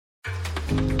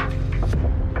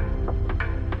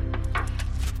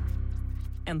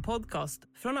En podcast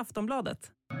från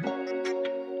Aftonbladet.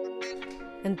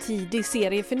 En tidig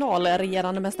seriefinal är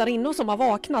regerande mästarinnor som har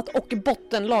vaknat och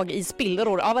bottenlag i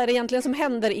spillror. Ja, vad är det egentligen som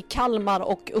händer i Kalmar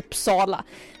och Uppsala?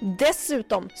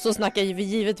 Dessutom så snackar vi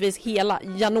givetvis hela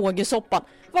Janogysoppan.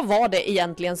 Vad var det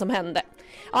egentligen som hände?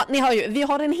 Ja, ni hör ju, vi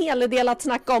har en hel del att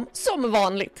snacka om som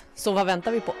vanligt. Så vad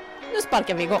väntar vi på? Nu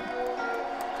sparkar vi igång.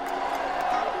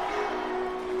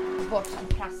 Bort som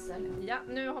prassel. Ja,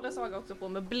 nu håller Saga också på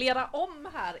med att möblera om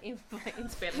här inför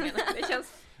inspelningen. Det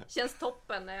känns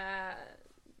toppen.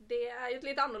 Det är ju ett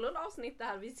lite annorlunda avsnitt det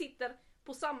här. Vi sitter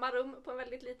på samma rum på en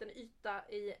väldigt liten yta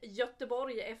i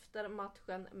Göteborg efter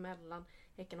matchen mellan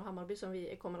Häcken och Hammarby som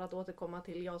vi kommer att återkomma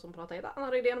till. Jag som pratar idag,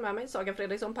 Anna Rydén med mig, Saga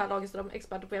Fredriksson, Pär Lagerström,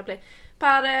 expert på Viaplays.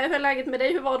 Pär, hur är läget med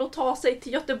dig? Hur var det att ta sig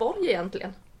till Göteborg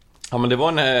egentligen? Ja, men det var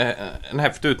en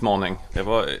häftig utmaning.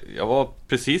 Jag var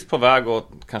precis på väg och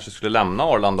kanske skulle lämna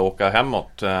Arlanda och åka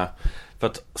hemåt. För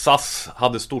att SAS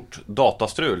hade stort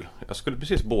datastrul. Jag skulle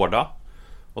precis borda.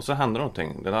 Och så hände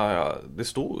någonting. Den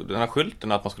här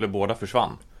skylten att man skulle borda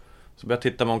försvann. Så började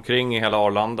jag titta mig omkring i hela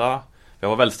Arlanda. Jag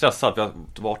var väldigt stressad för jag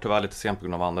var tyvärr lite sen på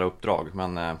grund av andra uppdrag.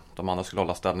 Men de andra skulle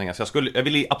hålla ställningar. Så jag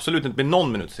ville absolut inte bli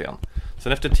någon minut sen.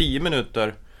 Sen efter 10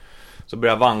 minuter så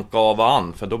började jag vanka av och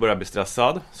an. För då började jag bli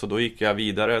stressad. Så då gick jag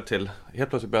vidare till... Helt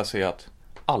plötsligt började jag se att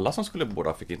alla som skulle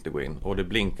borda fick inte gå in. Och det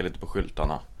blinkade lite på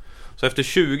skyltarna. Så efter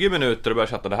 20 minuter började jag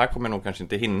känna att det här kommer jag nog kanske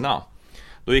inte hinna.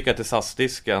 Då gick jag till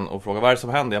SAS-disken och frågade vad är det som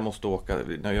händer? Jag måste åka.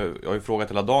 Jag har ju frågat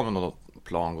hela dagen om något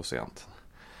plan går sent.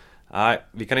 Nej,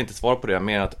 vi kan inte svara på det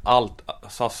mer än att allt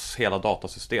SAS hela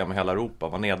datasystem i hela Europa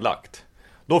var nedlagt.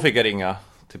 Då fick jag ringa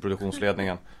till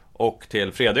produktionsledningen och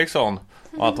till Fredriksson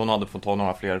och att hon hade fått ta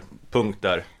några fler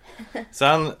punkter.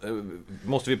 Sen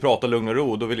måste vi prata lugn och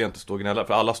ro. Då ville jag inte stå och gnälla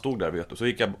för alla stod där, vet du. Så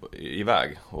gick jag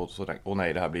iväg och så tänkte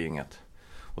nej, det här blir inget.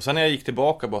 Och sen när jag gick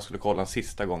tillbaka och bara skulle kolla en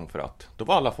sista gång för att då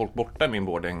var alla folk borta i min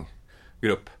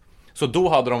boardinggrupp. Så då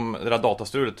hade de det där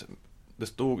datastrulet, det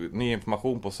stod ny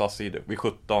information på SAS-sidor vid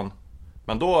 17.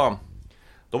 Men då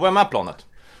var jag med planet.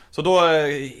 Så då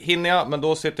hinner jag, men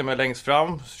då sitter jag mig längst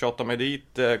fram, tjatar mig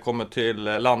dit, kommer till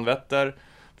Landvetter.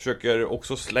 Försöker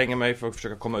också slänga mig för att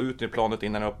försöka komma ut i planet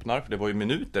innan jag öppnar. För det var ju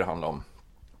minuter det handlade om.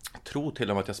 Jag tror till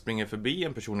och med att jag springer förbi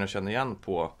en person jag känner igen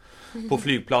på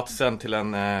flygplatsen till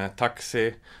en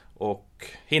taxi och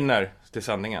hinner till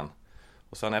sändningen.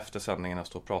 Och sen efter sändningen jag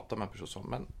står och pratar med en person som,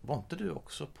 men var inte du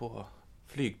också på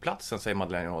flygplatsen, säger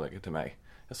Madeleine till mig.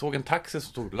 Jag såg en taxi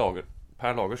som stod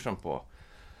Pär Lagerström på.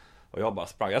 Och jag bara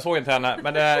sprang. Jag såg inte henne,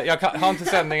 men jag hann till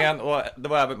sändningen och det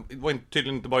var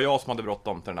tydligen inte bara jag som hade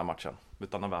bråttom till den här matchen.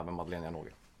 Utan det var även Madeleine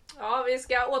Janogysoppan. Ja, vi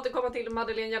ska återkomma till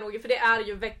Madeleine Janogysoppan för det är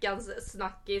ju veckans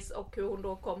snackis och hur hon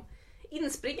då kom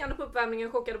inspringande på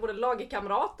uppvärmningen, chockade både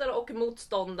lagkamrater och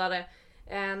motståndare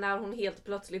när hon helt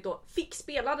plötsligt då fick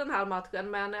spela den här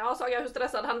matchen. Men ja, Saga, hur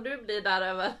stressad hann du bli där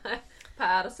över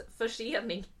Pärs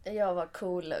försening? Jag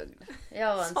var lugn.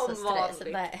 Jag var inte så stressad.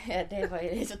 Nej, det var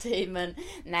ju lite tid, men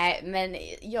nej, men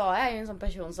jag är ju en sån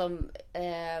person som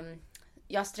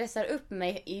jag stressar upp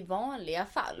mig i vanliga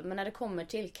fall, men när det kommer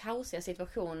till kaosiga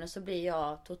situationer så blir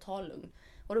jag total lugn.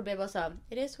 Och då blir jag bara så här,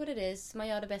 it is what it is, man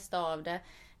gör det bästa av det.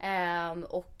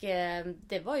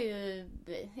 Det var ju,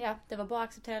 ja, det var bara att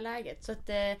acceptera läget. Så att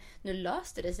nu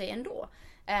löste det sig ändå.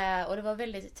 Och det var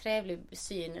väldigt trevlig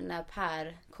syn när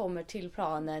Per kommer till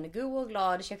planen, god och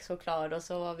glad, kökschoklad, och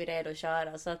så var vi redo att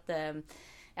köra. Så att,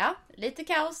 ja, lite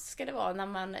kaos ska det vara när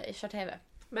man kör tv.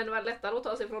 Men det var lättare att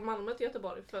ta sig från Malmö till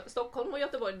Göteborg. För Stockholm och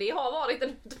Göteborg, det har varit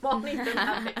en utmaning den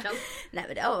här veckan. Nej,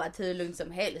 men det har varit hur lugnt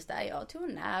som helst där. Jag tog en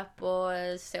nap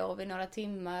och sov i några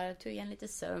timmar, tog igen lite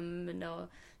sömn och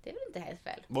det är väl inte helt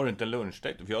fel. Var det inte en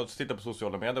lunchdate? För jag tittar på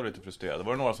sociala medier och var lite frustrerad.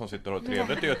 Var det några som sitter och har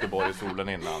trevligt i Göteborg i solen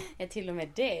innan? Ja, till och med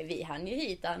det. Vi hann ju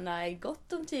hit, Anna,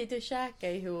 gott om tid att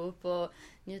käka ihop och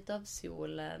njuta av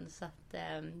solen. Så att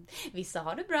vissa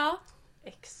har det bra.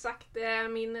 Exakt,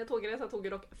 min tågresa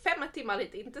tog dock 5 timmar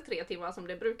hit, inte 3 timmar som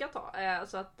det brukar ta.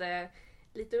 Så att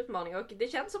lite utmaning, och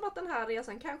det känns som att den här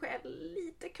resan kanske är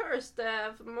lite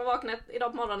cursed. För man vaknade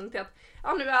idag på morgonen till att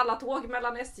ja, nu är alla tåg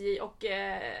mellan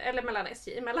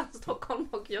mellan Stockholm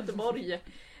och Göteborg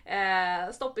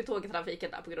stopp i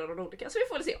tågtrafiken där på grund av olyckan. Så vi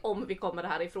får väl se om vi kommer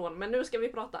härifrån. Men nu ska vi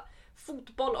prata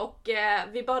fotboll och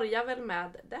vi börjar väl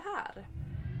med det här.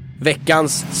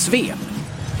 Veckans svep.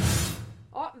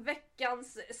 Ja,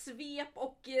 veckans svep,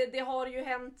 och det har ju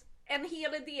hänt en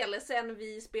hel del sen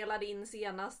vi spelade in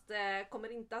senast.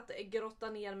 Kommer inte att grotta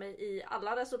ner mig i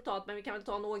alla resultat, men vi kan väl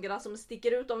ta några som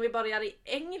sticker ut. Om vi börjar i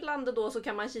England då, så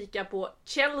kan man kika på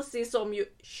Chelsea som ju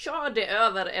körde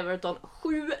över Everton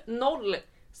 7-0.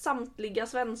 Samtliga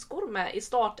svenskor med i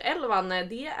startelvan.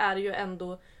 Det är ju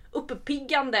ändå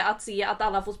uppiggande att se att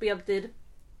alla får speltid.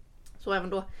 Så även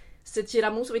då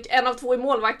Zecira Musovic, en av 2 i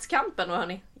målvaktskampen. Och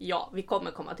hörni, ja, vi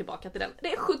kommer komma tillbaka till den.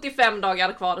 Det är 75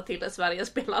 dagar kvar till Sverige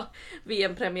spelar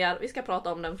VM-premiär. Vi ska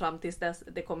prata om den fram tills dess.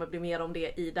 Det kommer bli mer om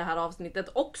det i det här avsnittet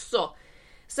också.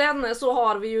 Sen så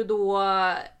har vi ju då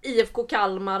IFK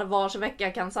Kalmar, vars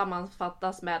vecka kan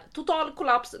sammanfattas med total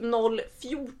kollaps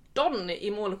 0-14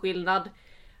 i målskillnad.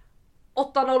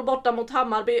 8-0 borta mot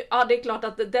Hammarby. Ja, det är klart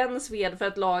att den sved för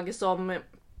ett lag som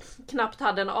knappt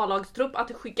hade en A-lagstrupp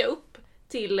att skicka upp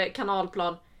till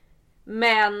kanalplan.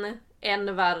 Men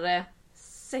än värre,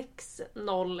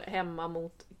 6-0 hemma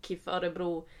mot KIF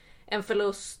Örebro. En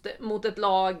förlust mot ett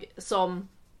lag som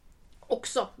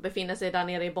också befinner sig där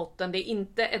nere i botten. Det är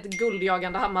inte ett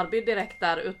guldjagande Hammarby direkt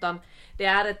där, utan det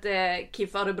är ett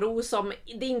KIF Örebro som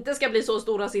det inte ska bli så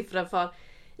stora siffror för.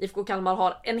 IFK Kalmar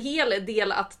har en hel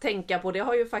del att tänka på. Det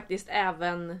har ju faktiskt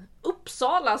även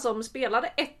Uppsala som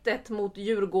spelade 1-1 mot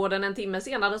Djurgården en timme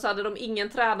senare. Så hade de ingen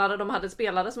tränare, de hade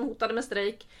spelare som hotade med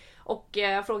strejk. Och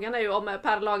frågan är ju om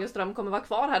Pär Lagerström kommer vara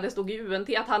kvar här. Det stod i UNT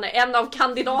att han är en av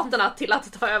kandidaterna till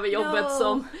att ta över jobbet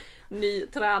som ny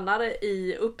tränare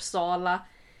i Uppsala.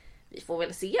 Vi får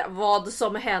väl se vad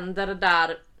som händer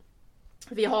där.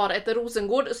 Vi har ett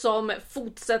Rosengård som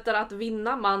fortsätter att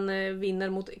vinna. Man vinner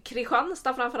mot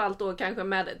Kristianstad framförallt då kanske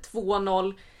med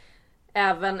 2-0.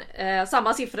 Även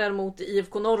samma siffror mot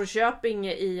IFK Norrköping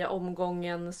i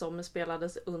omgången som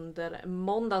spelades under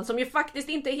måndagen. Som ju faktiskt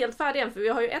inte är helt färdig än, för vi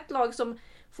har ju ett lag som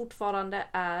fortfarande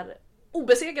är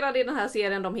obesegrade i den här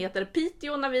serien. De heter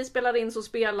Piteå. När vi spelar in så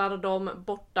spelar de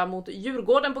borta mot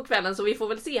Djurgården på kvällen. Så vi får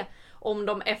väl se om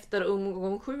de efter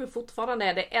omgång 7 fortfarande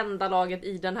är det enda laget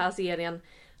i den här serien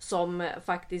som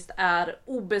faktiskt är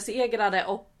obesegrade.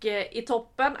 Och i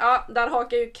toppen, ja, där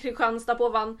hakar ju Kristianstad på,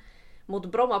 vann mot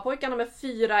Brommapojkarna med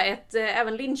 4-1.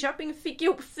 Även Linköping fick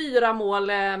ihop 4 mål,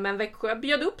 men Växjö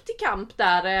bjöd upp till kamp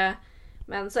där.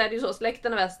 Men så är det ju så,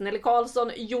 släkten är väst. Nelly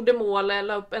Karlsson gjorde mål,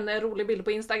 la upp en rolig bild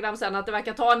på Instagram sen att det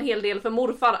verkar ta en hel del för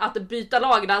morfar att byta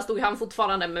lag. Där stod han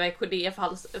fortfarande med Växjö DF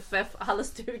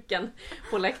halsduken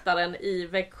på läktaren i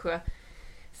Växjö.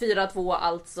 4-2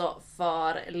 alltså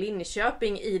för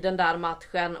Linköping i den där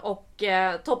matchen. Och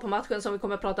toppmatchen som vi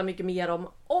kommer att prata mycket mer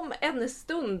om en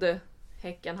stund.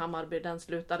 Häcken-Hammarby, den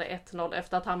slutade 1-0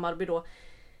 efter att Hammarby då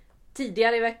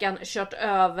tidigare i veckan kört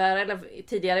över, eller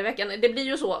tidigare i veckan, det blir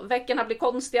ju så, veckorna blir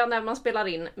konstiga när man spelar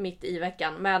in mitt i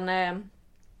veckan, men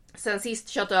sen sist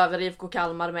kört över IFK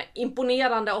Kalmar med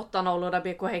imponerande 8-0 och där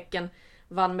BK Häcken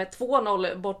vann med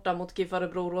 2-0 borta mot KIF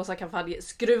Örebro. Rosa Kampanje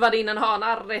skruvade in en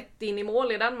hörna rätt in i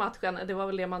mål i den matchen, det var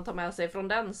väl det man tar med sig från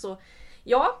den, så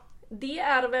ja, det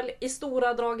är väl i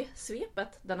stora drag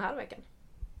svepet den här veckan.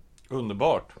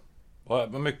 Underbart.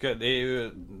 Vad mycket, det är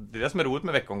ju det som är roligt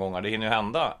med veckomgångar. Det hinner ju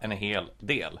hända en hel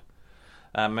del.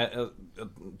 Men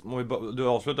du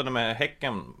avslutade med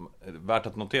Häcken. Värt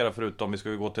att notera, förutom vi ska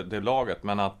ju gå till det laget,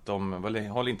 men att de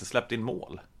har inte släppt in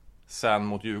mål sen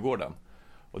mot Djurgården.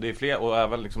 Och det är fler, och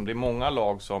även liksom, det är många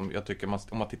lag som jag tycker om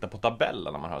man tittar på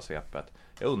tabellen när man hör svepet.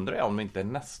 Jag undrar om de inte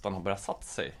nästan har börjat satt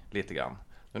sig lite grann.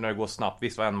 Nu när det går snabbt,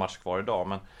 visst var en match kvar idag,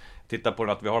 men titta på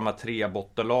att vi har de här 3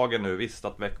 bottenlagen nu. Visst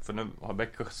att för nu har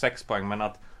Växjö 6 poäng, men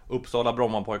att Uppsala,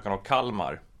 Brommapojkarna och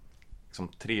Kalmar liksom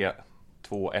 3,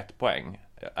 2, 1 poäng.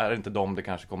 Är det inte de det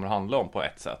kanske kommer att handla om på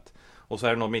ett sätt? Och så är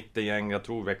det nog mittengäng. Jag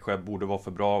tror Växjö borde vara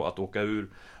för bra att åka ur.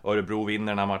 Örebro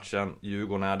vinner den här matchen.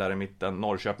 Djurgården är där i mitten.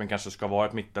 Norrköping kanske ska vara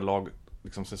ett mittenlag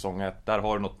liksom säsong 1. Där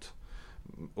har du något.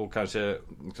 Och kanske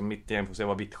liksom mittengäng, får se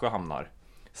var Vittsjö hamnar.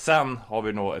 Sen har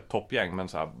vi nog ett toppgäng, men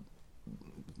så här,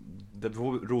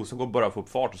 Rosengård börjar få upp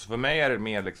fart. Så för mig är det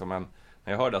mer liksom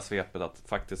när jag hör det här svepet att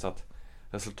faktiskt att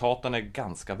resultaten är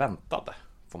ganska väntade,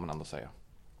 får man ändå säga.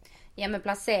 Ja, men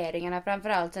placeringarna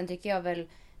framförallt. Sen tycker jag väl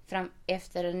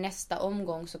efter nästa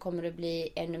omgång så kommer det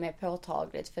bli ännu mer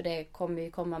påtagligt. För det kommer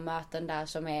ju komma möten där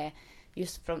som är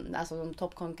just från, alltså de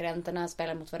toppkonkurrenterna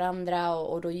spelar mot varandra.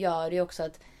 Och då gör det ju också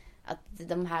att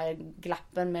de här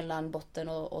glappen mellan botten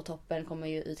och toppen kommer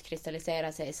ju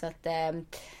utkristallisera sig. Så att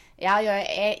ja, jag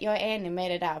är enig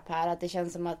med det där, Per, att det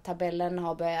känns som att tabellen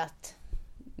har börjat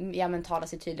tala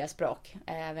sitt tydliga språk.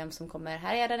 Vem som kommer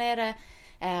här där nere.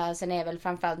 Sen är väl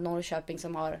framförallt Norrköping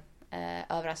som har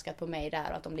överraskat på mig där,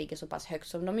 och att de ligger så pass högt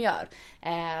som de gör.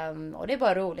 Och det är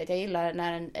bara roligt. Jag gillar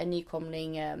när en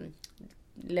nykomling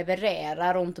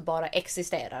levererar och inte bara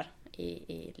existerar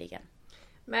i ligan.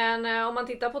 Men om man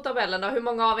tittar på tabellen då, hur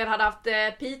många av er hade haft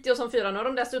Piteå som 4? Nu har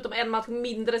de dessutom en match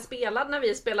mindre spelad när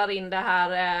vi spelar in det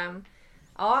här.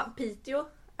 Ja, Piteå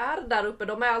är där uppe.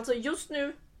 De är alltså just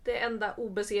nu det enda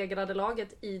obesegrade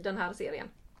laget i den här serien.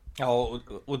 Ja,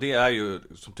 och det är ju,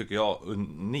 som tycker jag,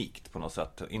 unikt på något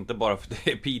sätt. Inte bara för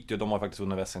det är Piteå, de har faktiskt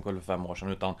vunnit SM-guld för 5 år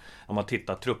sedan, utan om man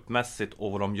tittar truppmässigt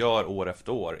och vad de gör år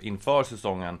efter år inför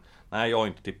säsongen. Nej, jag har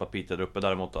inte tippat Piteå där uppe,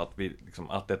 däremot att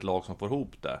att det är ett lag som får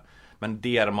ihop det. Men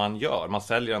det man gör, man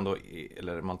säljer ändå,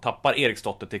 eller man tappar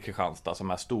Eriksdotter till Kristianstad,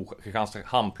 som är Kristianstad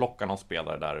handplockar någon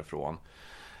spelare därifrån.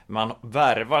 Man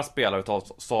värvar spelare utav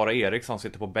Sara Eriksson,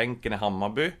 sitter på bänken i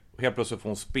Hammarby. Helt plötsligt får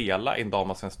hon spela i en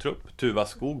damasens trupp. Tuva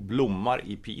Skog blommar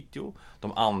i Piteå.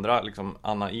 De andra, liksom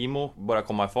Anna Imo, börjar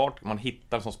komma i fart. Man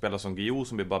hittar som spelar som Gio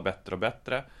som blir bara bättre och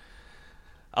bättre.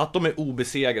 Att de är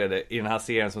obesegrade i den här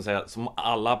serien som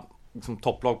alla som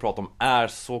topplag pratar om är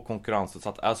så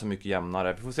konkurrensutsatt, är så mycket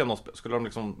jämnare. Vi får se om skulle de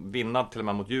liksom vinna till och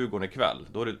med mot Djurgården ikväll.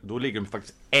 Då ligger de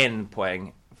faktiskt 1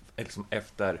 poäng liksom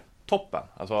efter toppen.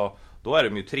 Alltså, då är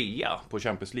de ju 3 på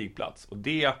Champions League-plats. Och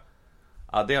det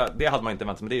hade man inte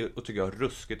väntat sig, men det tycker jag är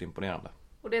ruskigt imponerande.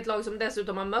 Och det är ett lag som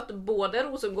dessutom har mött både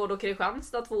Rosengård och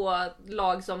Kristianstad, 2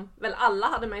 lag som väl alla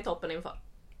hade med i toppen inför.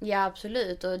 Ja,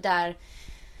 absolut. Och där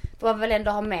får man väl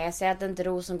ändå ha med sig att inte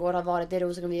Rosengård har varit det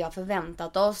Rosengård vi har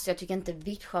förväntat oss. Jag tycker inte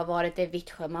Vittsjö har varit det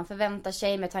Vittsjö man förväntar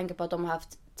sig, med tanke på att de har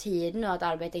haft tid nu att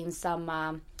arbeta in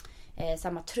samma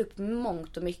trupp med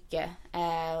mångt och mycket.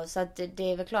 Så att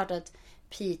det är väl klart att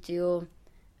Piteå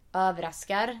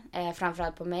överraskar,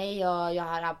 framförallt på mig. Jag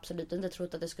har absolut inte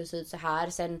trott att det skulle se ut så här.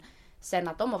 Sen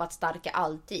att de har varit starka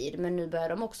alltid, men nu börjar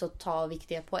de också ta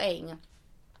viktiga poäng.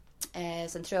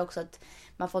 Sen tror jag också att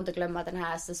man får inte glömma att den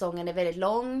här säsongen är väldigt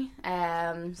lång.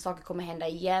 Saker kommer hända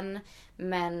igen,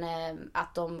 men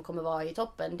att de kommer vara i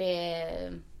toppen, det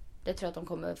tror jag att de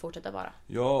kommer fortsätta vara.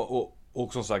 Ja,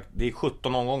 och som sagt, det är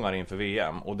 17 omgångar inför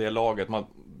VM, och det laget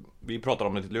vi pratar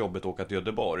om det lite jobbigt att åka till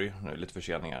Göteborg, nu är lite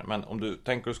förseningar. Men om du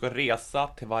tänker att du ska resa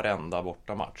till varenda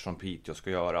bortamatch som Piteå ska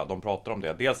göra, de pratar om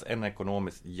det. Dels en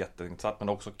ekonomiskt jätteinsatt, men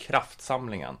också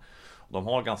kraftsamlingen. De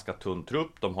har ganska tunn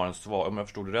trupp, de har en svag, om jag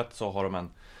förstod det rätt så har de en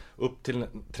upp till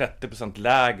 30%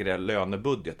 lägre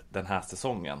lönebudget den här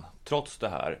säsongen. Trots det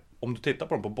här, om du tittar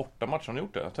på dem på bortamatch har de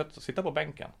gjort det, sitta på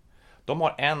bänken. De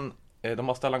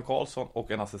har Stellan Karlsson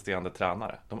och en assisterande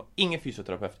tränare. De har ingen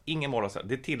fysioterapeut, ingen målvakt.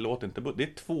 Det tillåter inte. Det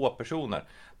är 2 personer.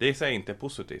 Det säger inte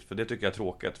positivt, för det tycker jag är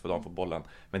tråkigt för dem på bollen.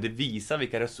 Men det visar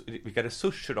vilka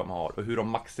resurser de har och hur de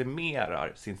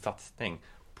maximerar sin satsning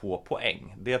på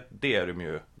poäng. Det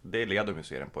leder de ju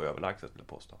serien på överlägset, vill jag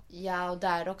påstå. Ja, och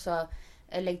där också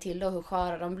lägg till då hur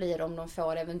sköra de blir om de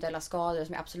får eventuella skador,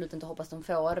 som jag absolut inte hoppas de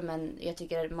får. Men jag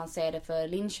tycker man ser det för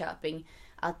Linköping,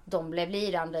 att de blev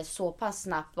lidande så pass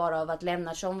snabbt bara av att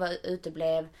Lennartsson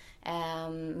uteblev.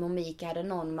 Momika hade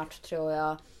någon match tror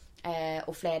jag.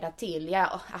 Och flera till.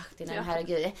 Ja,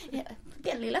 herregud.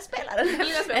 Den lilla spelaren.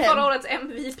 Förra årets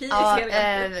MVP i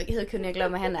serien. Hur kunde jag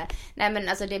glömma henne? Nej, men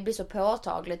alltså det blir så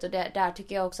påtagligt. Och där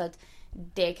tycker jag också att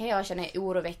det kan jag känna är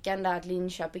oroväckande, att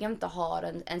Linköping inte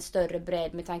har en större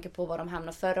bredd med tanke på vad de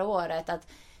hamnade förra året. Att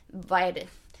vad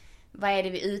är det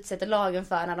vi utsätter lagen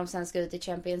för när de sen ska ut i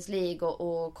Champions League,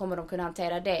 och kommer de kunna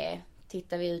hantera det?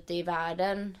 Tittar vi ute i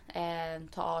världen,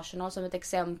 ta Arsenal som ett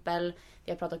exempel.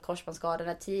 Vi har pratat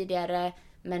korsbandsskadorna tidigare,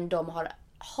 men de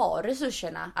har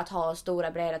resurserna att ha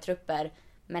stora breda trupper,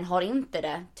 men har inte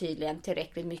det tydligen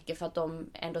tillräckligt mycket för att de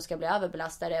ändå ska bli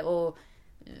överbelastade. Och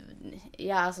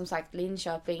ja, som sagt,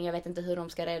 Linköping, jag vet inte hur de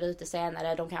ska reda ut det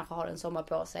senare. De kanske har en sommar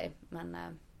på sig, men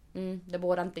det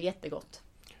borde inte jättegott.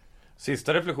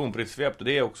 Sista reflektion på ditt svep,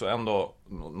 det är också ändå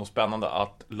något spännande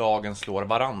att lagen slår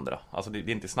varandra. Alltså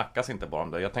det inte snackas inte bara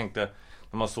om det. Jag tänkte,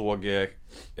 när man såg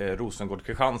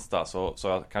Rosengård-Kristianstad så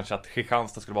jag kanske att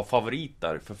Kristianstad skulle vara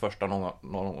favoriter för första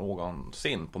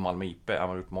någonsin på Malmö IP. Han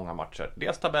har gjort många matcher.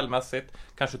 Dels tabellmässigt,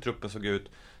 kanske truppen såg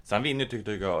ut. Sen vinner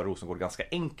tyckte jag Rosengård ganska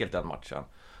enkelt den matchen.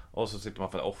 Och så sitter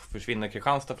man för försvinner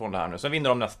Kristianstad från det här nu. Sen vinner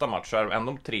de nästa match, så är de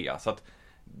ändå 3. Så att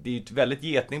det är ju ett väldigt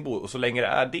getingbo, och så länge det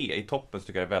är det i toppen så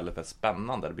tycker jag det är väldigt, väldigt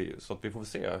spännande. Så att vi får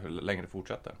se hur länge det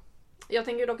fortsätter. Jag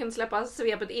tänker dock inte släppa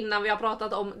svepet innan vi har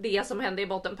pratat om det som händer i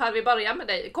botten. Per, vi börjar med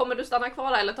dig. Kommer du stanna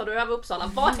kvar eller tar du över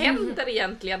Uppsala? Vad händer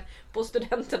egentligen på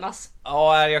studenternas?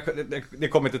 Ja, det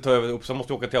kommer inte ta över Uppsala.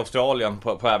 Måste åka till Australien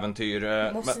på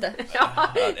äventyr. Måste. Ja,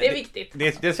 det är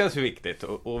viktigt. Det känns ju viktigt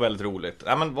och väldigt roligt.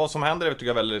 Ja, men vad som händer tycker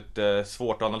jag är väldigt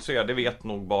svårt att analysera. Det vet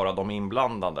nog bara de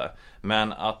inblandade.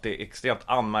 Men att det är extremt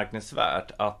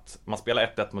anmärkningsvärt att man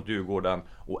spelar 1-1 mot Djurgården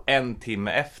och en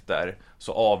timme efter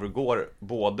så avgår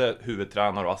både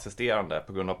huvudtränare och assisterande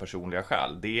på grund av personliga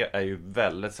skäl. Det är ju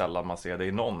väldigt sällan man ser det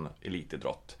i någon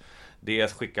elitidrott.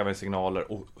 Det skickar med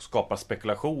signaler och skapar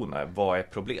spekulationer. Vad är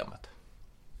problemet?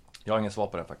 Jag har ingen svar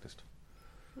på det faktiskt.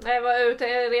 Nej,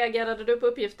 hur reagerade du på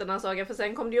uppgifterna, Saga? För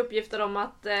sen kom det ju uppgifter om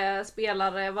att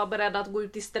spelare var beredda att gå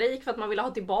ut i strejk för att man ville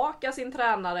ha tillbaka sin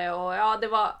tränare. Och ja, det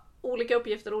var olika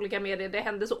uppgifter, olika medier. Det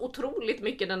hände så otroligt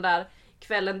mycket den där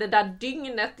kvällen, det där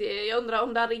dygnet. Jag undrar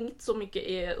om det har ringt så mycket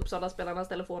i Uppsala-spelarnas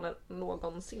telefoner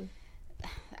någonsin.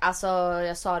 Alltså,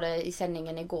 jag sa det i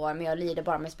sändningen igår, men jag lider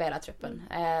bara med spelartruppen.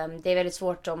 Det är väldigt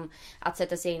svårt att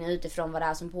sätta sig in utifrån vad det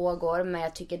är som pågår, men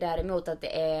jag tycker däremot att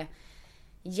det är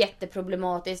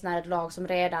jätteproblematiskt när ett lag som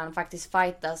redan faktiskt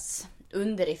fightas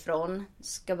underifrån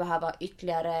ska behöva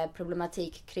ytterligare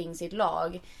problematik kring sitt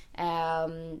lag.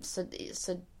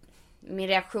 Så min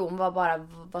reaktion var bara,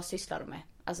 vad sysslar de med?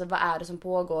 Alltså, vad är det som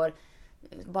pågår?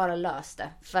 Bara lös det.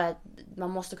 För att man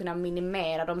måste kunna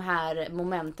minimera de här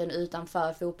momenten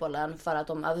utanför fotbollen för att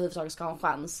de överhuvudtaget ska ha en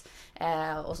chans.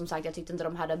 Och som sagt, jag tyckte inte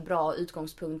de hade bra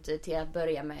utgångspunkt till att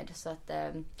börja med. Så att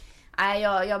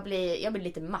jag blir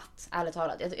lite matt, ärligt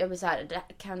talat. Jag blir så här, det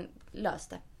kan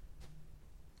lösa det.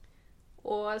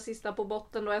 Och sista på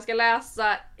botten då, jag ska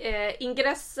läsa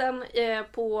ingressen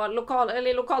på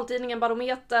lokaltidningen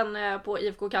Barometern på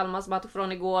IFK Kalmars match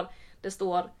från igår. Det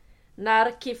står: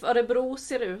 när KIF Örebro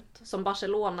ser ut som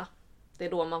Barcelona, det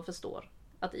är då man förstår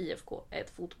att IFK är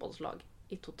ett fotbollslag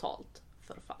i totalt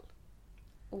förfall.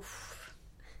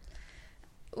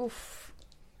 Uff.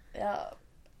 Ja.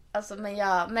 Alltså,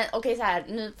 men okej, så här,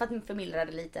 nu för att förmildra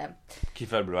det lite.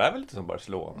 KIF Örebro är väl lite som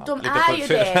Barcelona? De lite är ju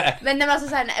det. Men alltså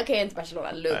så här, okej, inte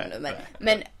Barcelona, lugn nu,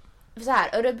 men så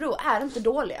här, Örebro är inte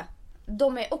dåliga.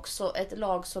 De är också ett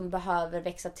lag som behöver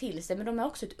växa till sig, men de är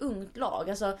också ett ungt lag.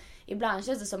 Alltså, ibland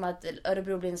känns det som att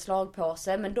Örebro blir en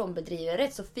slagpåse, men de bedriver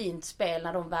rätt så fint spel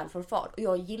när de väl får fart. Och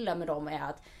jag gillar med dem är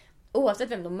att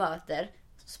oavsett vem de möter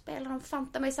så spelar de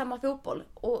fanta med samma fotboll.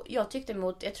 Och jag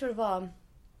tyckte jag tror det var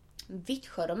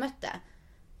Vittsjö de mötte.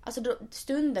 Alltså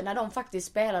stunder när de faktiskt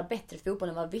spelar bättre fotboll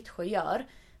än vad Vittsjö gör.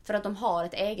 För att de har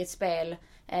ett eget spel.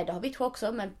 Det har Vittsjö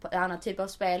också, men på en annan typ av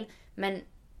spel. Men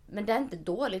det är inte ett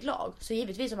dåligt lag. Så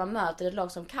givetvis om man möter ett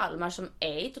lag som Kalmar som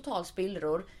är i total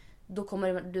spillror, då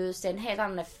kommer du se en helt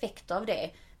annan effekt av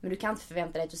det. Men du kan inte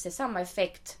förvänta dig att du ser samma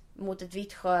effekt mot ett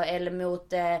Vittsjö eller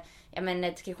mot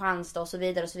ett Kristianstad och så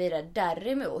vidare och så vidare.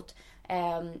 Däremot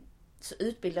så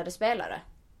utbildade spelare.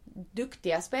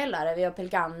 Duktiga spelare. Vi har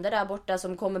Pelgander där borta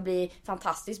som kommer bli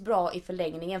fantastiskt bra i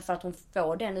förlängningen för att hon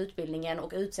får den utbildningen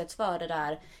och utsätts för det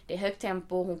där. Det är högt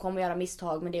tempo, hon kommer göra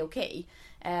misstag, men det är okej.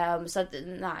 Så att,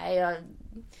 nej,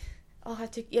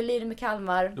 jag lider med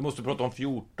Kalmar. Du måste prata om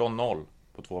 14-0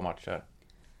 på 2 matcher.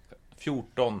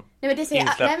 14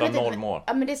 insläppta 0 mål.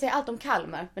 Ja, men det säger allt om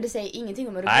Kalmar, men det säger ingenting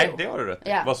om Örebro. Nej, det har du rätt.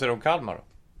 Ja. Vad säger du om Kalmar då?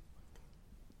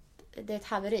 Det är ett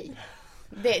haveri.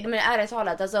 Men ärligt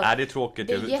talat, alltså, nej, det är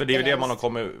tråkigt, för det är ju det man har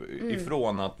kommit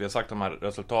ifrån, att vi har sagt de här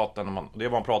resultaten, det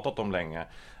har man pratat om länge,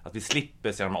 att vi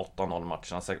slipper se de 8-0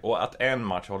 matcherna, och att en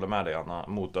match, håller med dig Anna,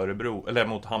 mot Örebro eller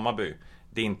mot Hammarby,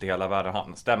 det är inte hela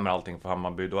världen. Stämmer allting för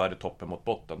Hammarby, då är det toppen mot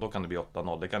botten, då kan det bli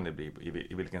 8-0, det kan det bli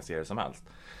i vilken serie som helst.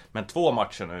 Men 2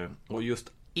 matcher nu och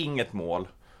just inget mål,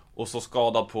 och så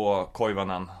skadad på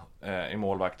Koivunen i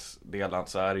målvaktsdelen,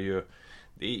 så är det ju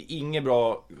inget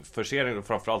bra för serien, och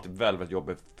framförallt väldigt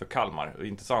jobbigt för Kalmar. Det är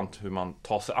intressant hur man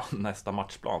tar sig an nästa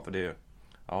matchplan, för det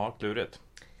är klurigt.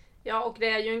 Ja, och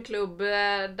det är ju en klubb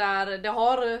där det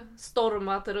har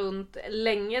stormat runt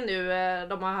länge nu.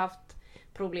 De har haft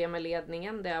problem med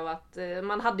ledningen. Det har varit,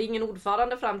 man hade ingen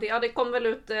ordförande fram till, det kom väl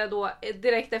ut då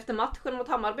direkt efter matchen mot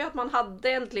Hammarby att man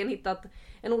hade äntligen hittat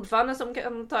en ordförande som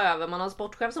kan ta över. Man har en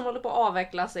sportchef som håller på att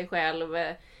avveckla sig själv.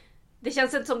 Det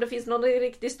känns inte som det finns någon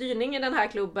riktig styrning i den här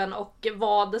klubben, och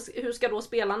hur ska då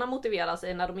spelarna motivera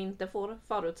sig när de inte får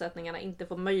förutsättningarna, inte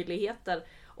får möjligheter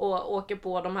och åker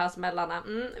på de här smällarna.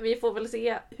 Vi får väl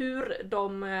se hur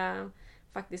de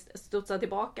faktiskt studsar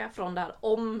tillbaka från det här,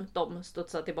 om de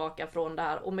studsar tillbaka från det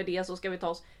här, och med det så ska vi ta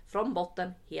oss från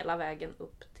botten hela vägen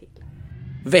upp till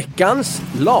veckans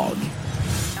lag.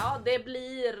 Ja, det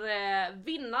blir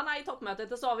vinnarna i toppmötet,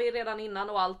 det sa vi redan innan,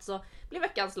 och alltså blir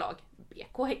veckans lag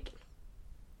BK Häcken.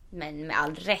 Men med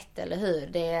all rätt, eller hur?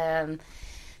 Det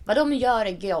vad de gör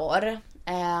igår,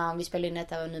 vi spelar in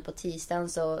detta nu på tisdagen,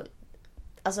 så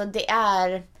alltså det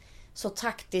är så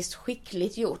taktiskt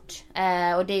skickligt gjort.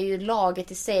 Och det är ju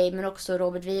laget i sig, men också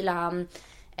Robert Vilahamn.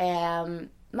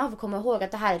 Man får komma ihåg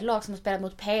att det här är ett lag som har spelat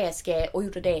mot PSG och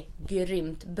gjorde det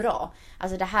grymt bra.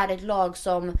 Alltså det här är ett lag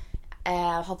som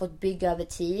har fått bygga över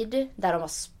tid, där de har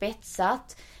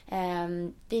spetsat.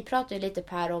 Vi pratade ju lite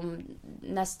Per om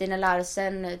när Stina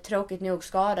Larsen tråkigt nog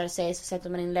skadar sig, så sätter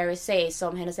man in Larry Say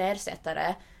som hennes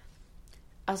ersättare.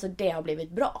 Alltså det har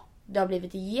blivit bra. Det har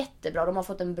blivit jättebra. De har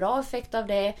fått en bra effekt av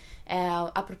det.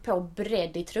 Apropå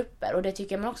bredd i trupper. Och det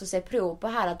tycker man också ser prov på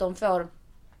här, att de får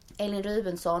Elin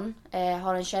Rubensson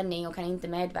har en känning och kan inte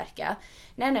medverka.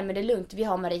 Nej, men det är lugnt. Vi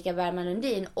har Marika Bergman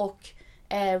Lundin och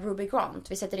Ruby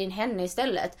Grant. Vi sätter in henne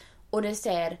istället. Och det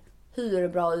ser hur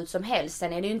bra ut som helst.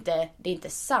 Sen är det är inte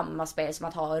samma spel som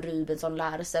att ha Rubensson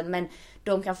Larsen. Men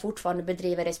de kan fortfarande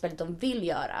bedriva det spelet de vill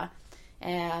göra.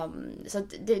 Så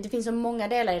att det finns så många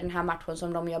delar i den här matchen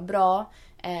som de gör bra.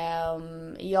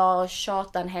 Jag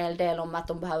tjatar en hel del om att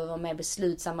de behöver vara mer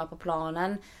beslutsamma på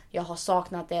planen. Jag har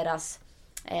saknat deras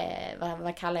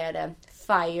vad kallar jag det?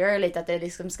 Fire, lite att det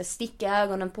liksom ska sticka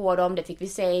ögonen på dem. Det fick vi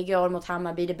se igår mot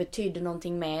Hammarby. Det betydde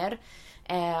någonting mer.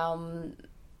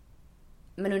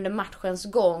 Men under matchens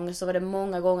gång så var det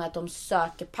många gånger att de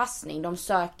söker passning.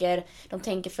 De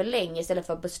tänker för länge istället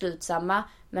för beslutsamma.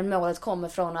 Men målet kommer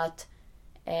från att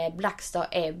Blackstad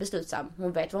är beslutsam.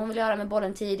 Hon vet vad hon vill göra med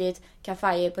bollen tidigt.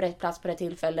 Kafai är på rätt plats på det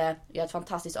tillfälle. Gör ett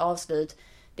fantastiskt avslut.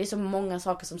 Det är så många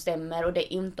saker som stämmer och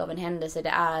det är inte av en händelse. Det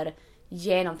är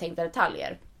genomtänkta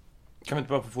detaljer. Kan vi inte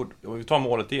bara vi tar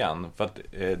målet igen, för att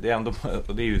det är ändå,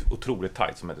 och det är ju otroligt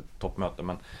tajt som ett toppmöte,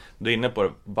 men du är inne på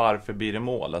det, varför blir det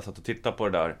mål? Alltså att titta på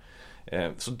det där.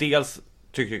 Så dels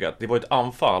tycker jag att det var ett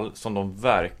anfall som de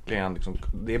verkligen liksom,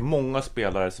 det är många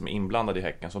spelare som är inblandade i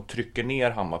Häcken som trycker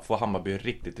ner Hammarby, får Hammarby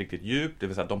riktigt, riktigt djupt. Det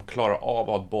vill säga att de klarar av att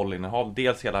ha ett bollinnehav,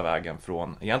 dels hela vägen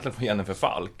från Jennifer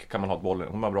Falk kan man ha ett boll,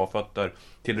 hon har bra fötter,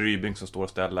 till Rydén som står och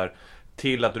ställer,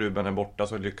 till att Ruben är borta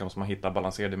så lyckas man hitta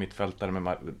balanserade mittfältare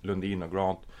med Lundin och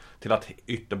Grant, till att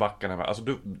ytterbackarna är, alltså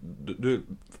du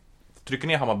trycker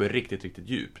ner Hammarby riktigt, riktigt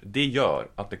djupt. Det gör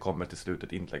att det kommer till slut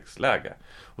ett inläggsläge.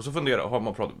 Och så har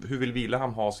man pratat, hur vill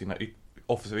Wilhelm ha sina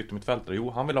offensiva yttermittfältare? Jo,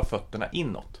 han vill ha fötterna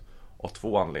inåt. Av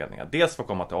två anledningar. Dels för att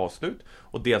komma till avslut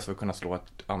och dels för att kunna slå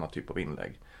ett annat typ av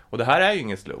inlägg. Och det här är ju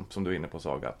ingen slump som du är inne på,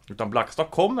 Saga. Utan Blackstad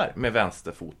kommer med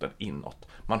vänsterfoten inåt.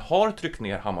 Man har tryckt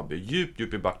ner Hammarby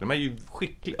djupt i backen. De är ju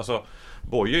skickliga. Alltså,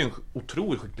 Boye är ju en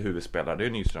otroligt skicklig huvudspelare. Det är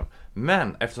ju Nyström.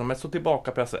 Men eftersom de är så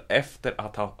tillbakapressade efter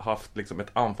att ha haft liksom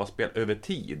ett anfallsspel över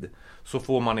tid, så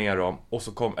får man ner dem och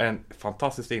så kommer en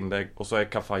fantastisk inlägg och så är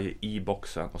Kafai i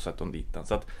boxen och sätter hon dit den.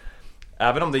 Så att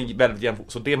även om det är väldigt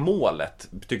jämnt, så det målet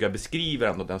tycker jag beskriver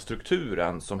ändå den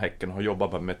strukturen som Häcken har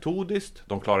jobbat med metodiskt.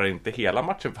 De klarar inte hela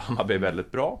matchen för Hammarby är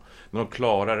väldigt bra, men de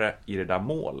klarar det i det där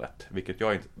målet, vilket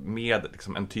jag med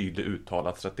liksom en tydlig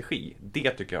uttalad strategi. Det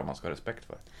tycker jag man ska ha respekt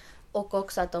för. Och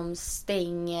också att de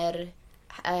stänger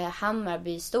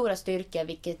Hammarbys stora styrka,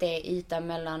 vilket är ytan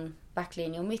mellan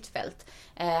backlinje och mittfält.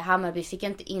 Hammarby fick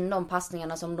inte in de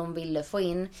passningarna som de ville få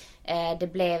in.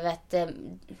 Det blev ett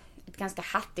ganska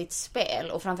hattigt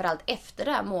spel, och framförallt efter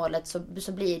det här målet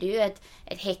så blir det ju ett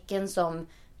Häcken som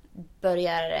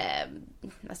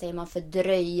börjar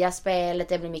fördröja spelet.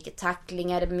 Det blir mycket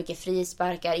tacklingar, det blir mycket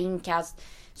frisparkar, inkast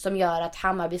som gör att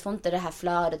Hammarby får inte det här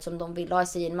flödet som de vill ha i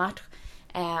sin match.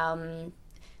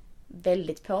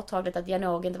 Väldigt påtagligt att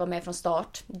Janogysoppan inte var med från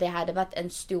start. Det hade varit en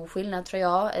stor skillnad, tror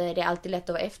jag. Det är alltid lätt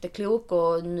att vara efterklok,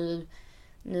 och nu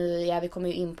vi kommer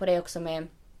ju in på det också med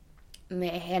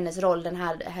hennes roll den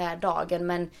här dagen,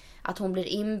 men att hon blir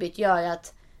inbytt gör ju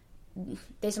att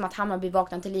det är som att Hammarby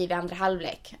vaknar till liv i andra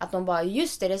halvlek. Att de bara,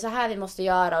 just det är så här vi måste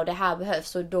göra och det här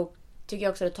behövs, och då tycker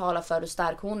jag också det talar för hur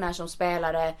stark hon är som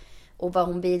spelare och vad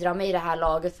hon bidrar med i det här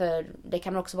laget, för det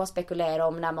kan man också bara spekulera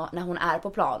om när hon är på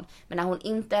plan. Men när hon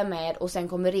inte är med och sen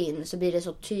kommer in, så blir det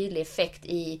så tydlig effekt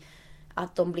i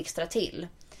att de blixtrar till.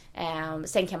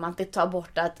 Sen kan man inte ta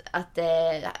bort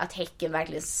att Häcken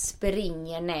verkligen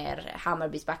springer ner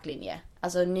Hammarbys backlinje.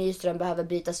 Alltså Nyström behöver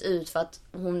bytas ut för att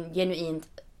hon genuint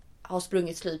har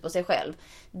sprungit slut på sig själv.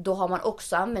 Då har man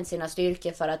också använt sina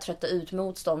styrkor för att trötta ut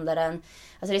motståndaren.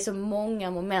 Alltså det är så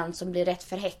många moment som blir rätt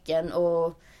för Häcken,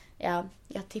 och ja,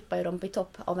 jag tippar ju dem på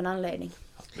topp av en anledning.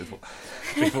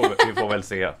 Vi får väl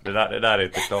se. Det där är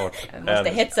inte klart. Jag måste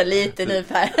hetsa lite nu,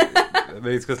 Per.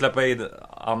 Vi ska släppa in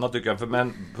annat, tycker jag.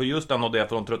 Men för just den och det,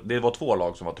 för det var två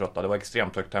lag som var trötta. Det var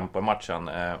extremt högt tempo i matchen,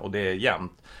 och det är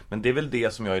jämnt. Men det är väl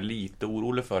det som jag är lite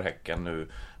orolig för Häcken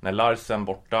nu. När Larsen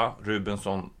borta,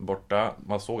 Rubensson borta.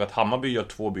 Man såg att Hammarby gör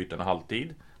 2 byten i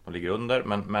halvtid. De ligger under,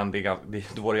 men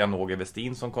då var det Janogysoppan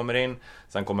Westin som kommer in.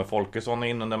 Sen kommer Folkesson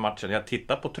in under matchen. Jag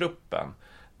tittar på truppen.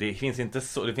 Det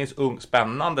finns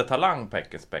spännande talang på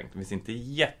Häckens bänk. Det finns inte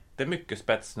jättemycket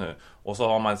spets nu. Och så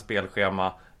har man en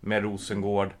spelschema med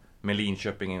Rosengård, med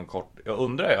Linköping inom kort. Jag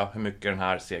undrar hur mycket den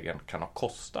här segern kan ha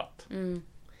kostat. Mm.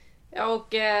 Ja, och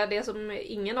det som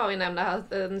ingen av er nämnde här,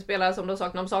 en spelare som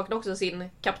de saknar också sin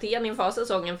kapten inför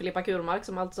säsongen, Filippa Kurmark,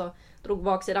 som alltså drog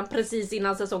baksidan precis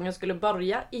innan säsongen skulle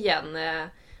börja igen.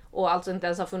 Och alltså inte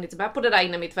ens har funnits med på det där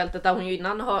inne mittfältet där hon ju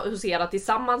innan har huserat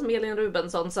tillsammans med Elin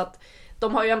Rubensson. Så att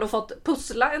de har ju ändå fått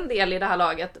pussla en del i det här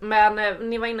laget. Men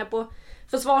ni var inne på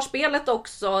försvarsspelet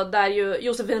också, där ju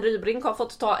Josefin Rydbrink har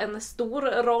fått ta en stor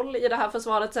roll i det här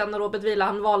försvaret sen när Robert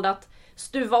Wieland han valde att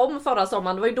stuva om förra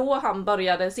sommaren. Det var ju då han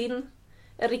började sin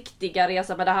riktiga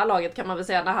resa med det här laget, kan man väl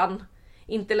säga, när han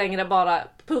inte längre bara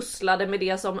pusslade med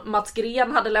det som Mats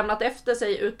Gren hade lämnat efter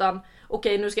sig, utan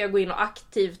okej, nu ska jag gå in och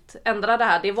aktivt ändra det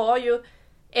här. Det var ju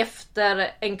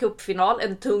efter en cupfinal,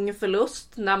 en tung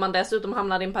förlust, när man dessutom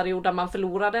hamnade i en period där man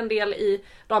förlorade en del i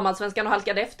damallsvenskan och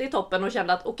halkade efter i toppen och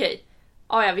kände att okej,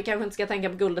 ja, vi kanske inte ska tänka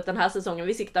på guldet den här säsongen,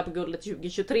 vi siktar på guldet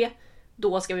 2023,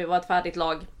 då ska vi vara ett färdigt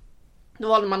lag. Då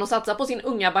valde man att satsa på sin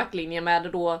unga backlinje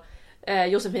med då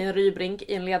Josefin Rydbrink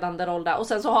i en ledande roll där. Och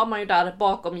sen så har man ju där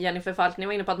bakom Jennifer Falk, ni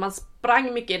var inne på att man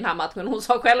sprang mycket i den här matchen. Hon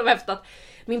sa själv efter att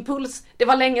min puls, det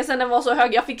var länge sedan den var så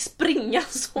hög, jag fick springa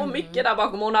så mycket där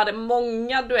bakom. Hon hade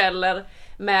många dueller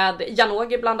med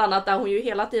Janogy bland annat, där hon ju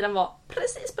hela tiden var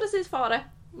precis före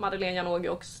Madeleine Janogy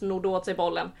och snodde åt sig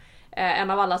bollen. En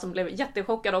av alla som blev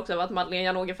jättechockad också var att Madeleine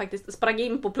Janogy faktiskt sprang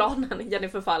in på planen,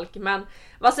 Jennifer Falk. Men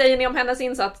vad säger ni om hennes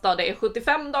insats då? Det är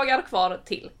 75 dagar kvar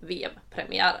till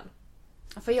VM-premiären.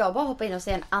 Får jag bara hoppa in och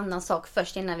säga en annan sak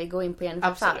först innan vi går in på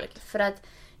Jennifer Falk? För att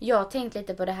jag har tänkt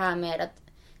lite på det här med att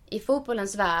i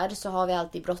fotbollens värld så har vi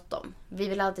alltid bråttom. Vi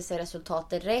vill alltid se resultat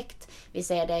direkt. Vi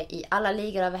ser det i alla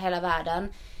ligor över hela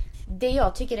världen. Det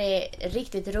jag tycker är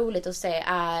riktigt roligt att se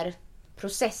är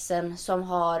processen som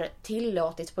har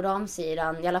tillåtits på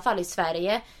damsidan, i alla fall i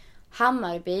Sverige.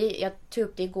 Hammarby, jag tog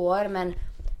upp det igår, men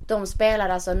de spelar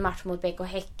alltså en match mot BK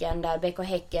Häcken där BK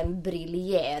Häcken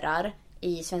briljerar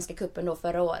i Svenska cupen då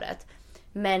förra året.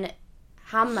 Men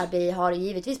Hammarby har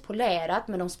givetvis polerat,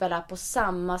 men de spelar på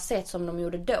samma sätt som de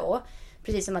gjorde då.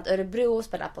 Precis som att Örebro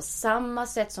spelar på samma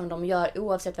sätt som de gör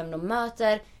oavsett vem de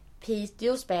möter.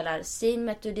 Piteå spelar sin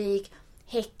metodik.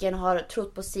 Häcken har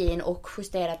trott på sin och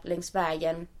justerat längs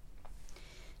vägen.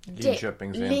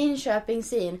 Linköping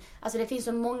sin. Alltså det finns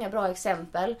så många bra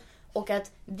exempel. Och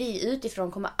att vi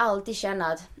utifrån kommer alltid känna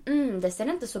att det ser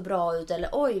inte så bra ut. Eller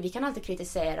oj, vi kan alltid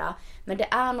kritisera. Men det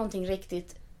är någonting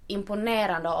riktigt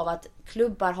imponerande av att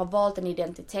klubbar har valt en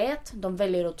identitet. De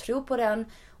väljer att tro på den.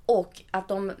 Och att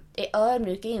de är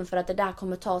ödmjuka inför att det där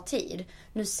kommer ta tid.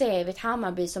 Nu ser vi ett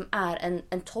Hammarby som är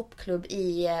en toppklubb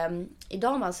i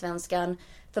damallsvenskan.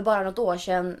 För bara något år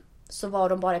sedan så var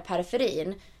de bara i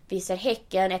periferin. Vi ser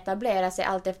Häcken etablera sig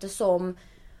allt eftersom.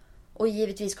 Och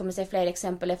givetvis kommer se fler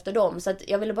exempel efter dem. Så att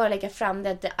jag ville bara lägga fram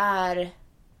det att det är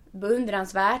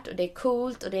beundransvärt och det är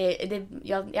coolt. Och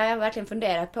jag har verkligen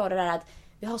funderat på det där att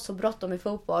vi har så bråttom i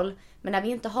fotboll. Men när vi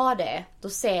inte har det, då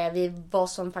ser vi vad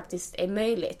som faktiskt är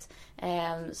möjligt.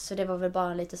 Så det var väl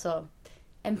bara lite så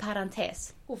en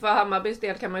parentes. Och för Hammarbys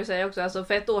del kan man ju säga också, alltså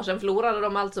för ett år sedan förlorade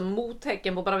de alltså mot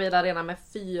Häcken på Bravida Arena med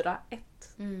 4-1.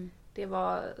 Det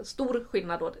var stor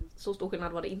skillnad då. Så stor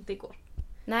skillnad var det inte igår.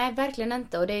 Nej, verkligen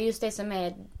inte. Och det är just det som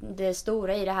är det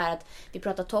stora i det här, att vi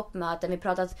pratar toppmöten, vi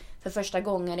pratat för första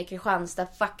gången i Kristianstad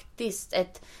faktiskt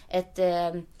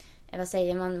vad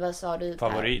säger man, vad sa du?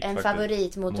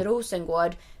 Favorit mot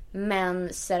Rosengård.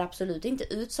 Men ser absolut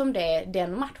inte ut som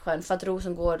den matchen, för att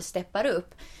Rosengård steppar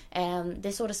upp. Det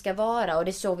är så det ska vara, och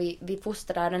det är så vi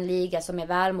fostrar en liga som är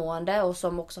välmående och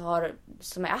som också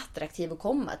som är attraktiv att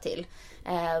komma till.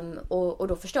 Och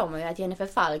då förstår man ju att Jennifer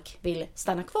Falk vill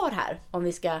stanna kvar här om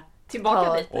vi ska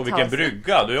tillbaka dit. Och vilken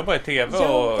brygga, du jobbar i tv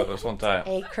och sånt där.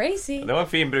 Är crazy. Det var en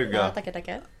fin brygga. Ja,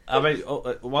 tackar. Ja, men,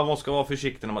 och man måste vara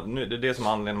försiktig det är det som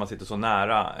anledningen man sitter så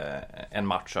nära en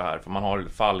match så här. För man har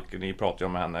Falk, ni pratar ju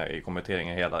om henne i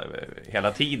kommenteringen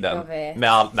hela tiden.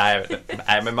 Med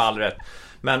all rätt.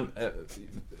 Men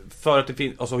för att det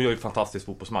finns, alltså hon gör ju fantastisk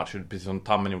fotbollsmatch, precis som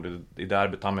Tammen gjorde i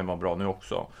derby. Tammen var bra nu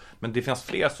också. Men det finns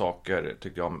fler saker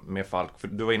tycker jag med Falk. För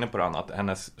du var inne på det, att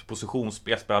hennes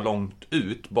positionsspel spelar långt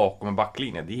ut bakom en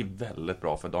backlinje. Det är väldigt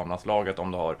bra för damlandslaget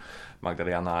om du har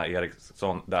Magdalena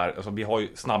Eriksson där. Alltså vi har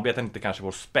ju snabbheten, inte kanske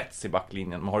vår spets i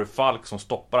backlinjen. Men har du Falk som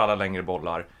stoppar alla längre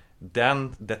bollar.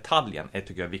 Den detaljen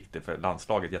tycker jag är viktig för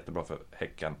landslaget, jättebra för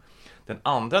Häcken. Den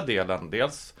andra delen,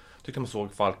 dels tyckte man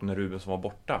såg Falk när Ruben som var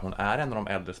borta. Hon är en av de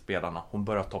äldre spelarna. Hon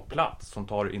börjar ta plats.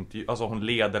 Hon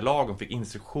leder lag. Hon fick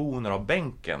instruktioner av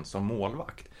bänken som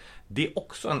målvakt. Det är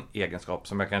också en egenskap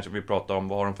som jag kanske vill prata om.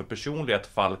 Vad har de för personlighet,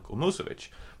 Falk och Musovic?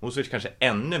 Musovic kanske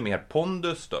ännu mer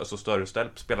pondus, så större ställ.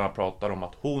 Spelarna pratar om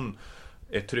att hon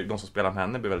är trygg. De som spelar med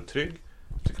henne blir väldigt trygg.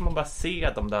 Så kan man bara se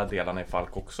de där delarna i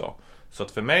Falk också. Så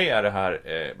att för mig är det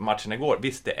här matchen igår.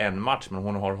 Visst, det är en match, men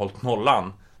hon har hållit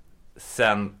nollan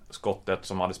sen skottet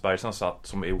som Alice Bergson satt,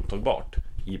 som är otagbart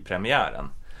i premiären.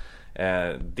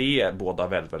 Det är båda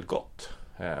väldigt, väldigt gott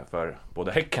för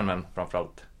både Häcken men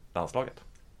framförallt landslaget.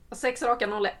 6 raka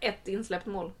 0, 1 insläppt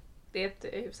mål. Det är ett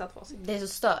hyfsat facit. Det är så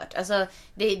stört. Alltså,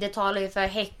 det talar ju för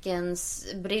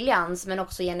Häckens briljans, men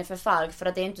också Jennifer Falk. För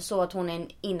att det är inte så att hon är en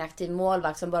inaktiv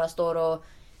målvakt som bara står och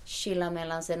chillar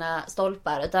mellan sina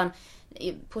stolpar. Utan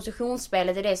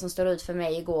positionsspelet är det som står ut för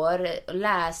mig igår.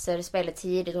 Läser spelet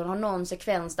tidigt. Hon har någon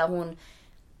sekvens där hon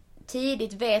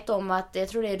tidigt vet om att, jag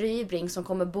tror det är Rydén som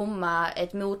kommer bomma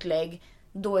ett motlägg.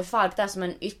 Då är Falk där som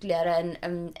en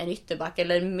ytterback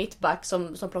eller en mittback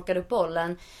som plockar upp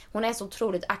bollen. Hon är så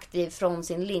otroligt aktiv från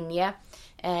sin linje.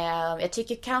 Jag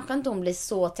tycker kanske inte hon blir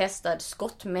så testad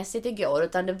skottmässigt igår,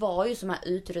 utan det var ju de här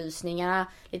utrusningarna,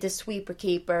 lite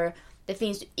sweeper-keeper. Det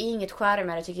finns ju inget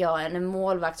skärmare tycker jag än en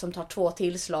målvakt som tar 2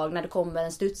 tillslag när det kommer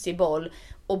en studsig boll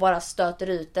och bara stöter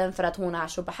ut den för att hon är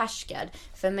så behärskad.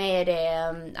 För mig är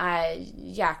det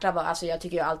jäklar vad, alltså jag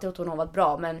tycker ju alltid att hon har varit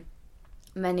bra,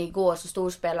 men igår så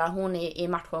storspelar hon i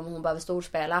matchen om hon behöver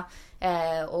storspela.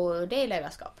 Och det är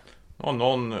ledarskap. Och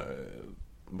någon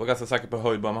var ganska säker på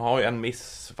höjdbar. Man har ju en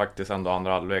miss faktiskt ändå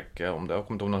andra halvlek. Om det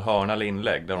kommer inte om någon hörna eller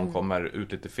inlägg där de kommer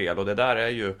ut lite fel. Och det där är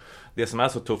ju det som är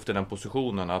så tufft i den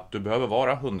positionen. Att du behöver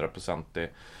vara 100%.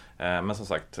 Men som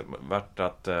sagt, värt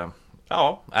att...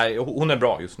 hon är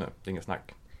bra just nu. Det är inget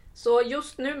snack. Så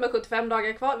just nu med 75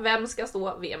 dagar kvar, vem ska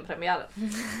stå VM-premiären?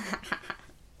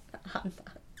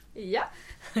 Ja,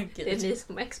 det är ni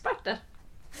som är experter.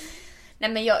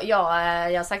 Nej, men jag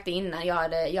har sagt det innan.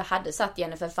 Jag hade satt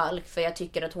Jennifer Falk för jag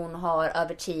tycker att hon har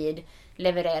över tid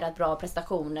levererat bra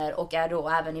prestationer och är då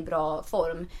även i bra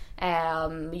form.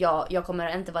 Jag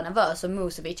kommer inte vara nervös om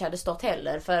Musovic hade stått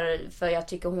heller för jag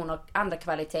tycker hon har andra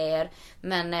kvaliteter.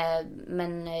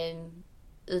 Men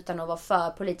utan att vara för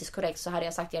politiskt korrekt så hade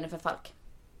jag sagt Jennifer Falk.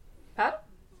 Per?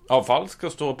 Ja, Falk ska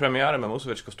stå premiären, men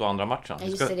Musovic ska stå andra matchen.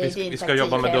 Vi ska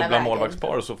jobba med dubbla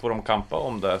målvaktspar, så får de kampa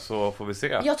om det, så får vi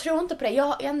se. Jag tror inte på det. Jag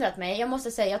har ändrat mig. Jag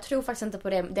måste säga, jag tror faktiskt inte på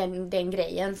den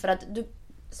grejen. För att du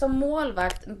som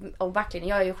målvakt och backlinjen,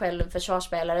 jag är ju själv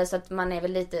försvarsspelare så att man är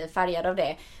väl lite färgad av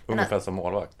det. Ungefär som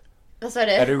målvakt. Vad sa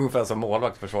du? Är du ungefär som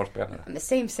målvakt försvarsspelare? Men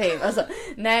same. Alltså,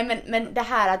 nej, men det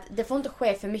här att det får inte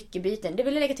ske för mycket byten. Det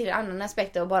vill jag lägga till en annan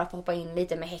aspekt och bara få hoppa in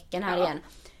lite med Häcken här igen.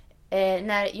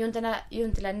 När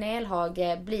Juntila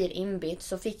Nelhage blir inbytt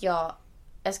så fick jag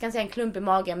ska inte säga en klump i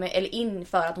magen, eller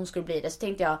inför att hon skulle bli det, så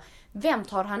tänkte jag, vem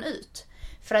tar han ut?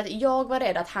 För att jag var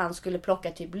rädd att han skulle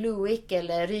plocka typ Luik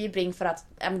eller Rydén för att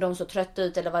de så trötta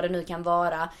ut eller vad det nu kan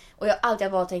vara. Och jag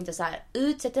alltid var och tänkte så här: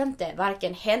 utsätt inte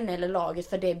varken henne eller laget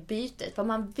för det bytet. För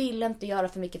man vill inte göra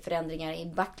för mycket förändringar i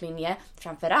backlinje.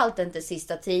 Framförallt inte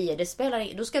sista 10.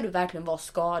 Då ska du verkligen vara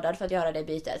skadad för att göra det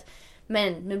bytet.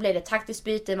 Men nu blev det taktiskt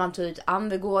byte. Man tog ut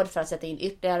Ambegård för att sätta in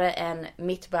ytterligare en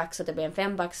mittback så att det blev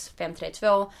en 5-backs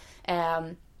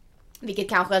 5-3-2. Vilket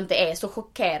kanske inte är så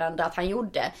chockerande att han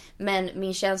gjorde. Men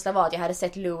min känsla var att jag hade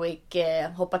sett Luik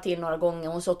hoppa till några gånger.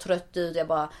 Hon såg trött ut. Jag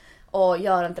bara,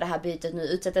 gör inte det här bytet nu.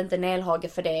 Utsätt inte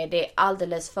Nelhage för det. Det är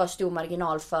alldeles för stor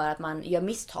marginal för att man gör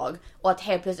misstag. Och att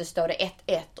helt plötsligt står det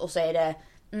 1-1 och så är det...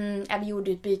 vi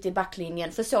gjorde ett byte i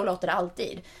backlinjen. För så låter det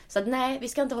alltid. Så att nej, vi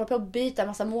ska inte hålla på att byta en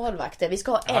massa målvakter. Vi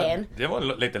ska ha en. Det var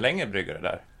lite längre bryggare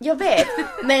där. Jag vet,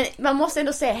 men man måste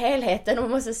ändå se helheten. Och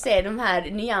man måste se de här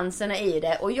nyanserna i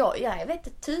det. Och jag vet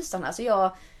inte tusan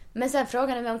alltså. Men sen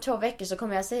frågan är mig om 2 veckor så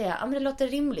kommer jag säga men det låter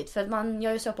rimligt. För att man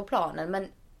gör ju så på planen. Men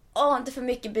inte för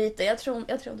mycket byte. Jag tror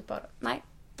inte på det. Nej.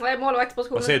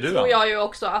 Målvaktspositionen tror jag ju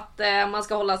också att man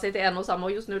ska hålla sig till en och samma.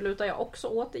 Och just nu lutar jag också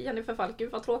åt Jennifer Falk.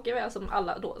 Gud vad tråkig vi är som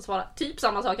alla då svarar typ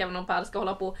samma sak, även om Per ska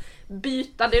hålla på och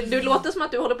byta. Det låter som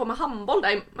att du håller på med handboll.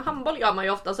 Handboll gör man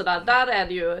ju ofta sådär. Där är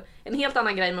det ju en helt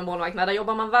annan grej med målvakterna. Där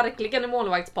jobbar man verkligen i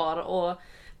målvaktspar och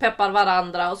peppar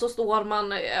varandra. Och så står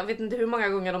man, jag vet inte hur många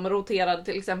gånger de roterade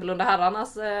till exempel under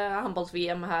herrarnas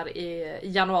handbolls-VM här i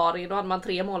januari. Då hade man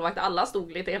 3 målvakter. Alla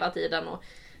stod lite hela tiden och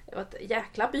det var ett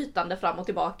jäkla bytande fram och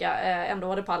tillbaka. Ändå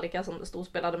var det Palicka som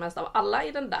spelade mest av alla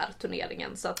i den där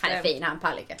turneringen. Så att, han är fin, han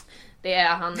Palicka. Det är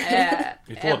han.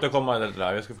 Vi får återkomma till det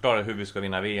där. Jag ska förklara hur vi ska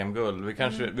vinna VM-guld.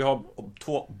 Vi har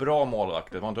 2 bra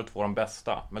målvakter. Det var inte 2 de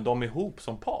bästa. Men de ihop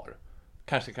som par.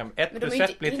 Kanske kan 1 plus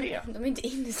 1 blir 3. De är inte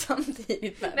inne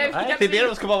samtidigt. Nej, det är det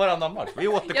de ska vara varannan match. Vi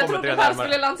återkommer jag till det där. Jag trodde Per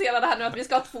skulle lansera det här nu att vi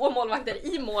ska ha 2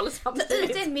 målvakter i mål samtidigt.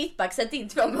 Ut en mittback, sätt in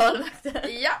 2 målvakter.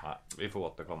 Ja. Vi får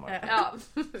återkomma. Ja,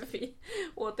 vi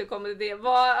återkommer till det.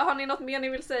 Har ni något mer ni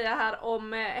vill säga här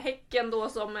om Häcken då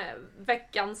som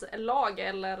veckans lag,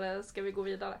 eller ska vi gå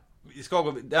vidare?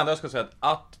 Det enda jag ska säga är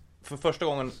att för första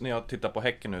gången när jag tittar på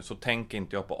Häcken nu så tänker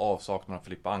inte jag på avsaknaden av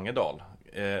Filippa Angedal.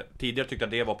 Tidigare tyckte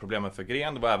jag det var problemet för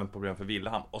Gren. Det var även problem för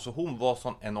Villeham. Och så hon var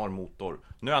sån enorm motor.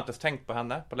 Nu har jag inte ens tänkt på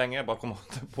henne på länge. Jag bara kommer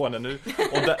på henne nu.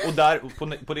 Och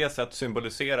där på det sättet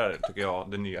symboliserar, tycker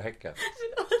jag, det nya Häcken.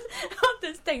 Jag har inte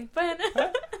ens tänkt på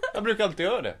henne. Jag brukar alltid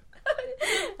göra det.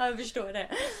 Jag förstår det.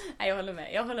 Nej, jag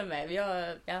håller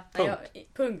med.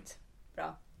 Punkt.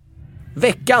 Bra.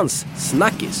 Veckans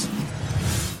snackis.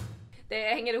 Det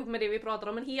hänger ihop med det vi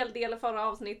pratade om en hel del förra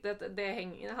avsnittet.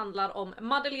 Det handlar om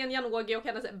Madeleine Janogy och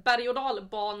hennes berg- och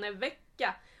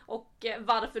dalbanevecka. Och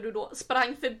varför du då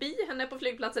sprang förbi henne på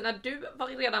flygplatsen när du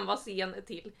redan var sen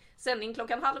till sändning.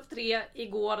 2:30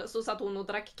 igår så satt hon och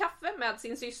drack kaffe med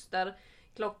sin syster.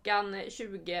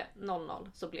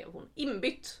 20:00 så blev hon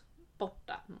inbytt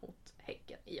borta mot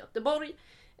Häcken i Göteborg.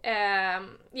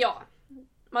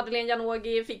 Madeleine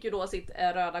Janogy fick ju då sitt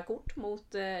röda kort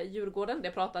mot Djurgården.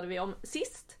 Det pratade vi om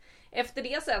sist. Efter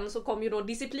det sen så kom ju då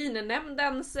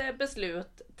disciplinnämndens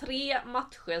beslut. 3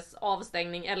 matchers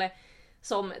avstängning, eller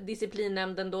som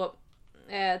disciplinnämnden då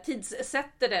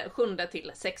tidssätter det 7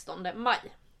 till 16 maj.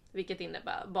 Vilket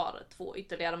innebär bara 2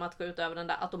 ytterligare matcher utöver den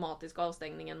där automatiska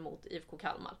avstängningen mot IFK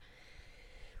Kalmar.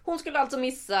 Hon skulle alltså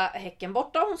missa Häcken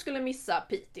borta, hon skulle missa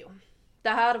Piteå. Det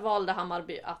här valde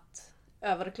Hammarby att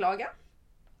överklaga.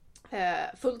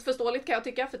 Fullt förståeligt kan jag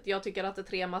tycka, för jag tycker att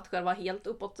 3 matcher var helt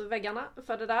uppåt väggarna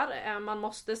för det där. Man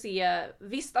måste se,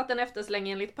 visst att en eftersläng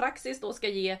enligt praxis då ska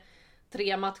ge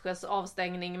 3 matchers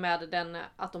avstängning med den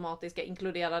automatiska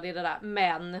inkluderade i det där,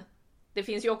 men det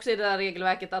finns ju också i det där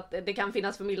regelverket att det kan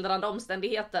finnas förmildrande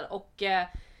omständigheter, och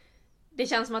det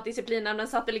känns som att disciplinnämnden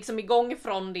satte liksom igång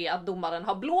från det att domaren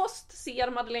har blåst,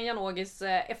 ser Madeleine Janogys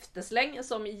eftersläng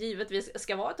som givetvis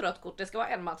ska vara ett rött kort, det ska vara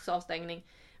 1 matchs avstängning,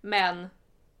 men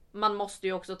man måste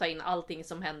ju också ta in allting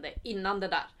som hände innan det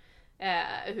där.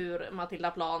 Hur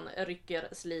Matilda Plan rycker,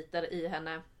 sliter i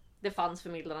henne. Det fanns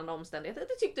förmildrande omständigheter.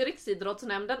 Det tyckte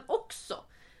Riksidrottsnämnden också.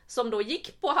 Som då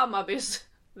gick på Hammarbys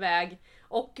väg.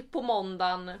 Och på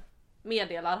måndagen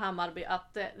meddelar Hammarby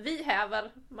att vi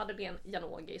häver Madeleine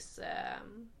Janogys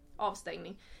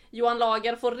avstängning. Johan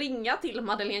Lager får ringa till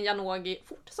Madeleine Janogy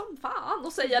fort som fan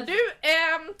och säga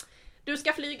du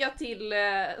ska flyga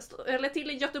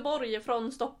till Göteborg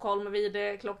från Stockholm vid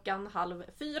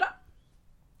 3:30.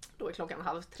 Då är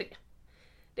 3:30.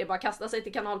 Det är bara att kasta sig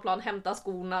till kanalplan, hämta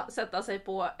skorna, sätta sig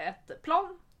på ett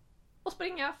plan och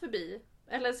springa förbi.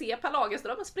 Eller se Pär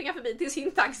Lagerström springa förbi till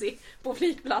sin taxi på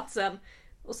flygplatsen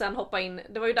och sen hoppa in.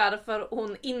 Det var ju därför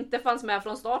hon inte fanns med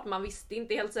från start. Man visste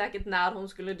inte helt säkert när hon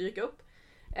skulle dyka upp.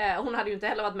 Hon hade ju inte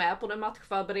heller varit med på det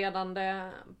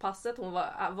matchförberedande passet. Hon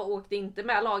åkte inte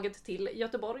med laget till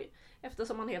Göteborg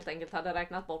eftersom man helt enkelt hade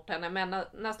räknat bort henne. Men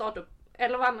när startup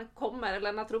eller vad kommer,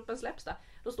 eller när truppen släpps där,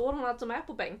 då står hon alltså med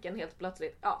på bänken helt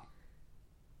plötsligt. Ja.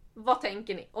 Vad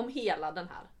tänker ni om hela den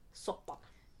här soppan?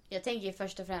 Jag tänker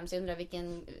först och främst, jag undrar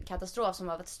vilken katastrof som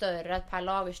har varit större, att Pär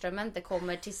Lagerström inte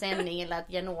kommer till sändning eller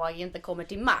att Janogy inte kommer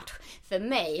till match. För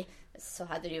mig så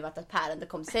hade det ju varit att Pär inte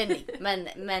kom till sändning.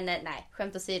 Men nej,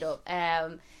 skämt åsido.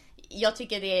 Jag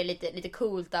tycker det är lite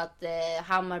coolt att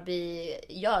Hammarby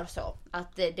gör så.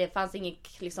 Att det fanns ingen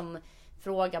liksom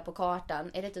fråga på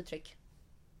kartan. Är det ett uttryck?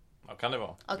 Ja, kan det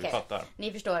vara. Okay. Vi fattar.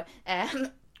 Ni förstår.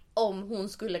 Om hon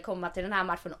skulle komma till den här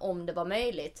matchen, om det var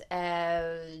möjligt.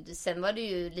 Sen var det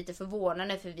ju lite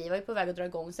förvånande, för vi var ju på väg att dra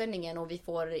igång sändningen och vi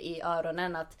får i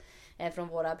öronen från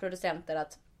våra producenter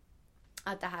att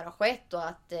det här har skett och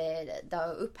att det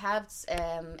har upphävts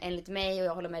enligt mig, och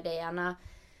jag håller med dig, Anna.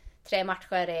 3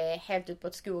 matcher är helt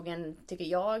uppåt skogen, tycker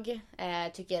jag.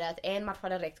 Tycker att 1 match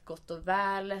hade räckt gott och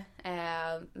väl.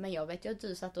 Men jag vet ju att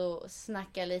du satt och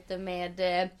snackade lite med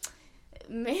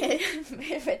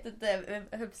jag vet inte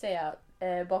hur jag säga,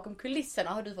 bakom kulisserna.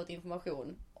 Har du fått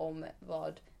information om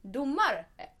vad domar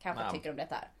kanske tycker om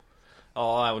detta här?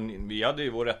 Ja, och vi hade ju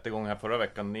vår rättegång här förra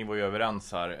veckan. Ni var ju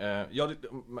överens här.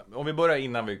 Om vi börjar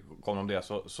innan vi kom om det,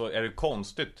 så är det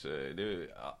konstigt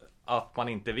att man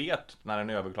inte vet när en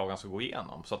överklagan ska gå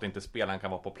igenom, så att inte spelaren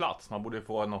kan vara på plats. Man borde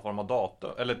få någon form av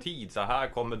datum eller tid, så här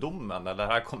kommer domen eller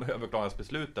här kommer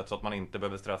överklagansbeslutet, så att man inte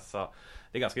behöver stressa.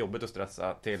 Det är ganska jobbigt att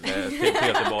stressa till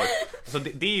Göteborg. Så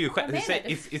det är ju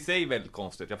i sig väldigt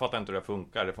konstigt. Jag fattar inte hur det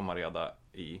funkar, det får man reda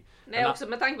i. Nej, också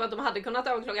med tanke på att de hade kunnat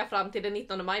överklaga fram till den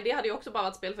 19 maj. Det hade ju också bara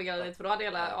varit spel för galleriet, för då hade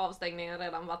hela avstängningen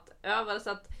redan varit över. Så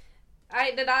att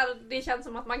nej, det känns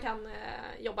som att man kan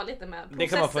jobba lite med processen. Det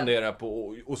kan man fundera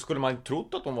på. Och skulle man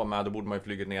trott att hon var med, då borde man ju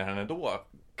flugit ner henne då,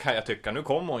 kan jag tycka. Nu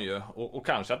kom hon ju. Och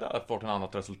kanske hade det fått ett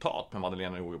annat resultat med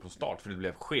Madeleine Janogy på start, för det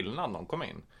blev skillnad när de kom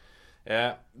in.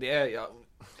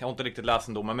 Jag har inte riktigt läst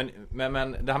en dom,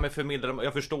 men det här med förmildrande,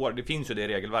 jag förstår, det finns ju det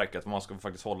regelverket, man ska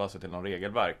faktiskt hålla sig till någon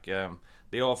regelverk.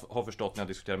 Det jag har förstått när jag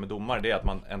diskuterar med domare, det är att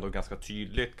man ändå ganska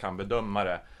tydligt kan bedöma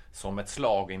det som ett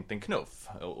slag, inte en knuff.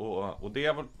 Och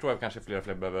det tror jag kanske fler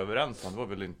behöver vara överens om. Det var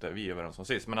väl inte vi överens om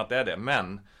sist, men att det är det.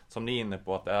 Men som ni är inne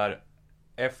på, att det är,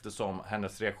 eftersom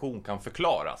hennes reaktion kan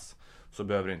förklaras, så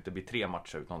behöver det inte bli 3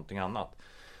 matcher ut någonting annat.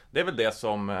 Det är väl det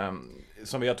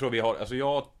som jag tror vi har. Alltså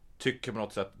jag tycker på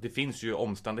något sätt, det finns ju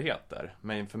omständigheter.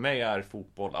 Men för mig är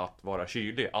fotboll att vara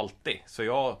kylig alltid. Så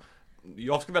jag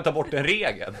skulle vilja ta bort en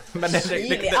regel. Men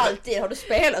kylig alltid? Har du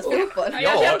spelat fotboll?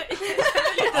 Ja.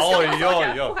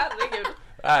 Ja. Herregud.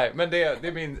 Nej, men det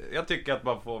är jag tycker att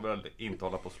man får väl inte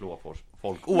hålla på att slå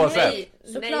folk oavsett. Nej,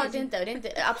 såklart inte. Det är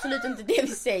inte, absolut inte det vi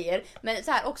säger. Men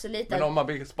så här också lite. Men om man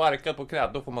blir sparkad på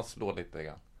knät, då får man slå lite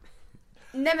grann.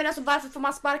 Nej, men alltså varför får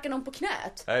man sparka någon på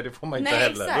knät? Nej, det får man inte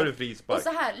heller. Exakt. Då är det frispark. Och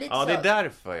så här, lite ja, så. det är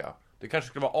därför det kanske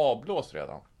skulle vara avblås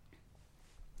redan.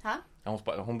 Ha?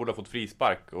 Hon borde ha fått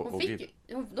frispark.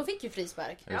 De fick ju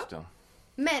frispark. Just det.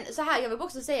 Men så här, jag vill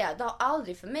också säga, det har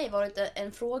aldrig för mig varit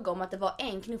en fråga om att det var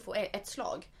en knuff och ett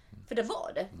slag. För det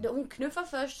var det. Hon knuffar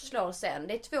först, slår sen.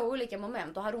 Det är 2 olika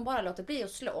moment. Och hade hon bara låtit bli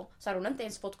att slå så hade hon inte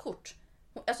ens fått kort.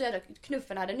 Alltså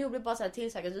knuffen hade nog blivit bara så här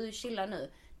tillsagd. Du chilla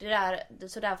nu.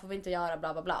 Så där får vi inte göra,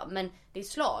 bla bla bla. Men det är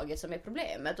slaget som är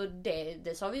problemet. Och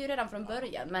det sa vi ju redan från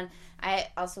början. Men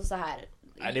nej, alltså så här.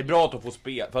 Nej, det är bra att få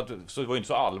spela. För att, så det var ju inte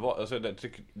så allvarligt. Alltså,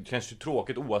 det känns ju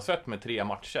tråkigt oavsett med 3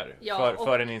 matcher. Ja,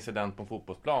 för en incident på en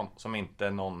fotbollsplan som inte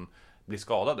någon blir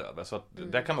skadad över. Så att,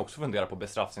 där kan man också fundera på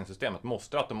bestraffningssystemet.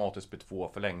 Måste det automatiskt bli 2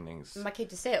 förlängnings... Man kan ju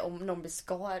inte säga om någon blir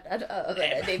skadad över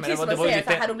det. Det är Men precis som det att var säga lite...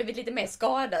 att hade de blivit lite mer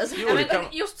skadade. Jo, Ja, men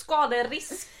just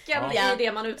skaderisken Ja. i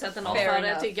det man utsätter någon Fair för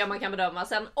enough. tycker jag man kan bedöma.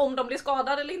 Sen om de blir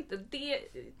skadade eller inte, det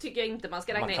tycker jag inte man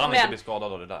ska räkna Man in. kan inte bli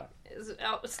skadad av det där.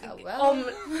 Ja, well.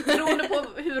 beroende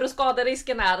på hur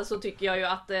skaderisken är så tycker jag ju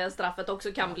att straffet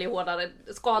också kan bli hårdare.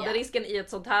 Skaderisken i ett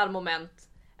sånt här moment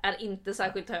är inte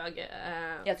särskilt hög.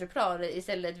 Jag tror Prar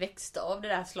istället växte av det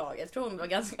där slaget. Jag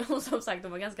tror hon som sagt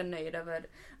hon var ganska nöjd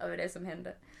över det som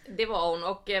hände. Det var hon,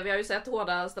 och vi har ju sett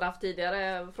hårda straff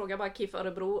tidigare. Fråga bara KIF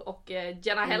Örebro och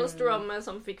Jenna Hellström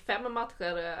som fick 5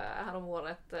 matcher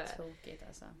häromåret. Tråkigt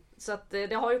alltså. Så att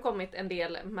det har ju kommit en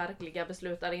del märkliga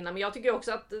beslut där innan. Men jag tycker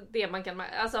också att det man kan...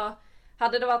 Alltså,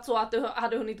 hade det varit så att du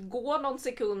hade hunnit gå någon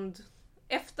sekund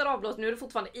efter avblås, nu är det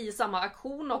fortfarande i samma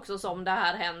aktion också som det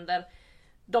här händer.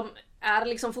 De är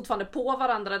liksom fortfarande på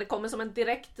varandra, det kommer som en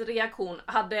direkt reaktion.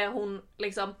 Hade hon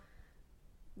liksom...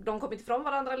 De kommit ifrån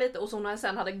varandra lite och så hon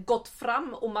sen hade gått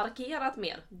fram och markerat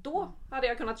mer. Då hade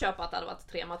jag kunnat köpa att det hade varit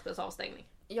 3 matchers avstängning.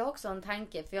 Jag har också en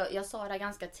tanke, för jag sa det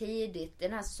ganska tidigt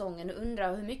den här säsongen och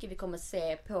undrar hur mycket vi kommer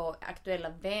se på aktuella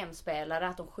VM-spelare,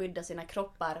 att de skyddar sina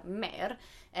kroppar mer.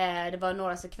 Det var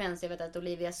några sekvenser, jag vet att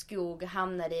Olivia Skog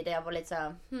hamnade i det, jag var lite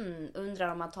såhär,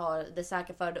 undrar om man tar det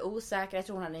säkra för det osäkra. Jag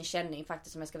tror hon hade en känning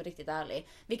faktiskt, om jag ska vara riktigt ärlig,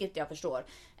 vilket jag förstår.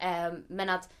 Men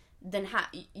att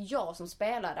jag som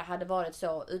spelare hade varit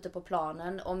så ute på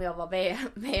planen om jag var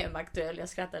VM-aktuell, jag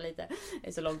skrattar lite, det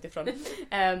är så långt ifrån,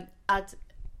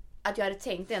 att jag hade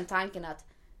tänkt den tanken att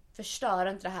förstör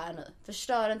inte det här nu,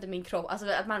 förstör inte min kropp, alltså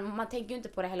att man tänker ju inte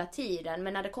på det hela tiden,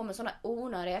 men när det kommer sådana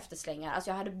onödiga efterslängar, alltså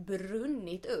jag hade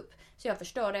brunnit upp, så jag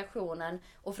förstår reaktionen.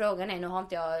 Och frågan är, nu har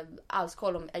inte jag alls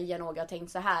koll om Janogysoppan har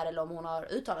tänkt så här eller om hon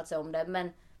har uttalat sig om det,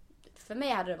 men för mig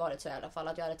hade det varit så i alla fall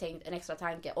att jag hade tänkt en extra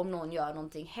tanke om någon gör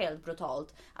någonting helt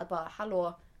brutalt. Att bara,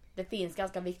 hallå, det finns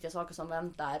ganska viktiga saker som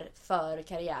väntar för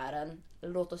karriären.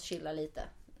 Låt oss chilla lite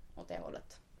åt det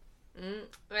hållet.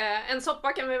 En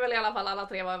soppa kan vi väl i alla fall alla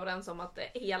 3 vara överens om att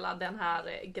hela den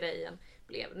här grejen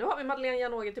blev. Nu har vi Madeleine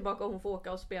Janogysoppan tillbaka och hon får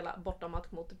åka och spela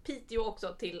bortamatch mot Piteå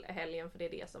också till helgen, för det är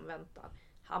det som väntar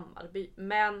Hammarby.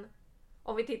 Men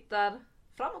om vi tittar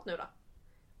framåt nu då.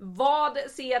 Vad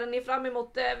ser ni fram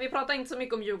emot? Vi pratar inte så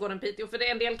mycket om Djurgården-Piteå, för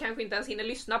en del kanske inte ens hinner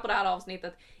lyssna på det här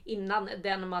avsnittet innan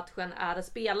den matchen är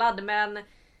spelad. Men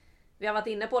vi har varit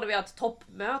inne på det, vi har ett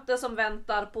toppmöte som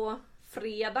väntar på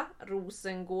fredag.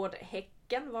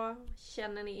 Rosengård-Häcken. Vad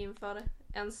känner ni inför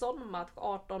en sån match?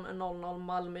 18:00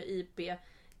 Malmö IP.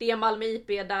 Det är Malmö IP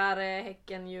där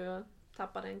Häcken ju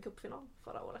tappade en cupfinal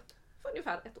förra året. För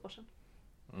ungefär 1 år sedan.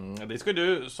 Det ska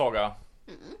du, Saga.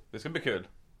 Det ska bli kul.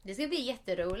 Det ska bli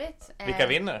jätteroligt. Vilka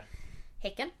vinner?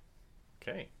 Häcken.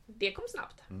 Okej. Det kom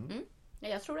snabbt. Ja,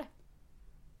 jag tror det.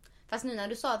 Fast nu när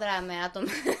du sa det där med att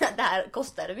det här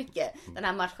kostade mycket, den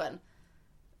här matchen.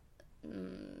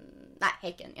 Nej,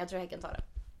 Häcken. Jag tror Häcken tar det.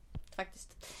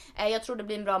 Faktiskt. Jag tror det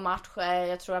blir en bra match.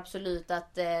 Jag tror absolut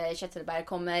att Kjettelberg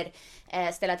kommer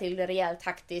ställa till det rejält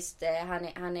taktiskt.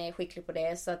 Han är skicklig på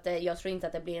det. Så att, jag tror inte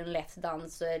att det blir en lätt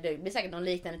dans. Det blir säkert någon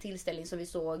liknande tillställning som vi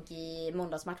såg i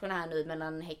måndagsmatchen här nu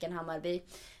mellan Häcken och Hammarby.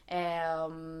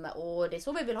 Och det är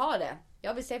så vi vill ha det.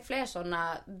 Jag vill se fler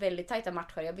sådana väldigt tajta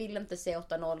matcher. Jag vill inte se 8-0,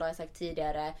 det har jag sagt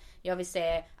tidigare. Jag vill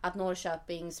se att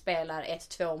Norrköping spelar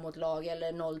 1-2 mot lag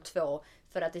eller 0-2.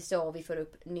 För att det är så vi får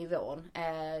upp nivån.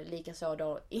 Likaså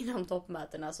då inom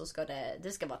toppmötena så ska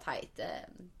det ska vara tajt,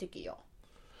 tycker jag.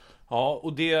 Ja,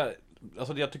 och det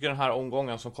Alltså jag tycker den här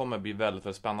omgången som kommer bli väldigt,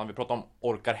 väldigt spännande. Vi pratar om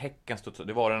orkar Häcken studsa.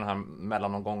 Det var den här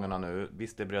mellanomgångarna nu.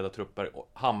 Visst, det är breda trupper.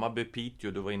 Hammarby,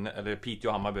 Piteå, du var inne, eller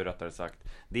Piteå Hammarby rättare sagt.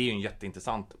 Det är ju en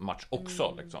jätteintressant match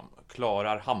också liksom.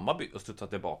 Klarar Hammarby att studsa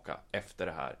tillbaka efter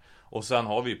det här? Och sen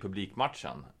har vi ju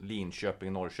publikmatchen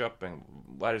Linköping-Norrköping.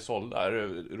 Vad är det såld där?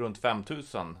 Runt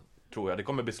 5000 tror jag. Det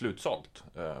kommer bli slutsålt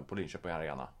på Linköping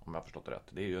Arena, om jag har förstått det rätt.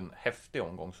 Det är ju en häftig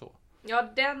omgång så. Ja,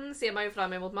 den ser man ju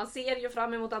fram emot. Man ser ju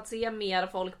fram emot att se mer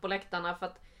folk på läktarna. För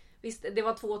att visst, det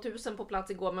var 2000 på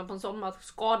plats igår, men på en sån match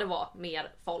ska det vara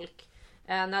mer folk.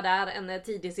 När det är en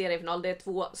tidig seriefinal, det är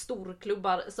 2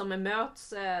 storklubbar som möts.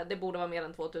 Det borde vara mer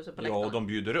än 2000 på läktarna. Ja, och de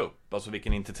bjuder upp. Alltså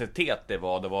vilken intensitet det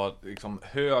var. Det var liksom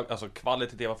alltså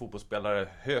kvalitativa fotbollsspelare,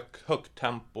 högt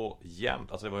tempo,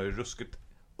 jämnt. Alltså det var ju ruskigt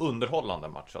underhållande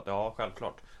match. Så att, ja,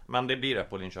 självklart. Men det blir det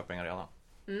på Linköping Arena.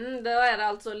 Då är det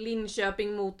alltså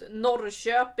Linköping mot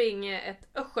Norrköping. Ett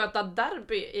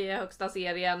östgötaderby i högsta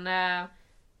serien.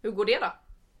 Hur går det då?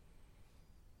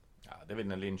 Ja, det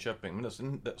vinner Linköping. Men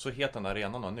så heter den där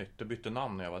arenan något nytt. Det bytte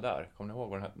namn när jag var där. Kommer ni ihåg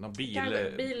vad den hette? Någon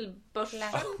Bilbörsen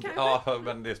kanske? Ja,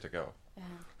 men det tycker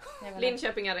jag.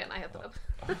 Linköping Arena heter den.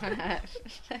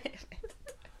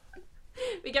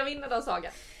 Vilka vinner då,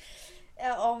 Saga?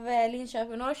 Av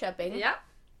Linköping och Norrköping? Ja.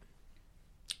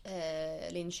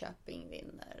 Linköping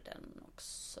vinner den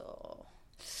också.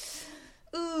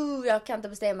 Jag kan inte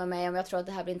bestämma mig om jag tror att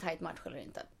det här blir en tight match eller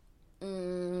inte.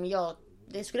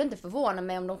 Det skulle inte förvåna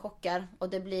mig om de chockar. Och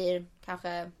det blir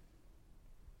kanske,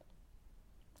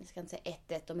 jag ska inte säga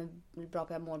 1-1. De är bra på att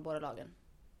göra mål båda lagen.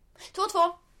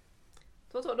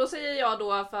 2-2. Då säger jag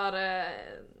då för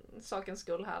sakens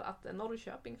skull här att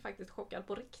Norrköping faktiskt chockar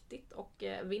på riktigt och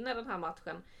vinner den här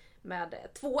matchen med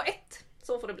 2-1.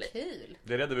 Så får det bli. Kul.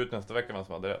 Det redde vi ut nästa vecka, vem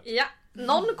som hade rätt. Ja,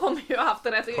 någon kommer ju ha haft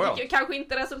det rätt. Skönt. Kanske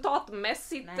inte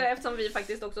resultatmässigt. Nej. Eftersom vi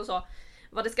faktiskt också sa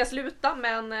vad det ska sluta,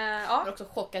 men ja. Jag är också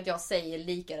chockad att jag säger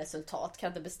lika resultat. Kan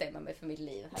inte bestämma mig för mitt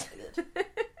liv.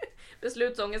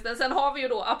 Beslutsångesten. Sen har vi ju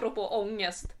då, apropå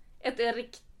ångest, ett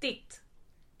riktigt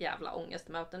jävla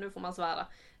ångestmöte, nu får man svära.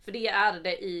 För det är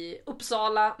det i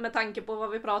Uppsala, med tanke på vad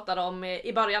vi pratade om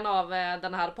i början av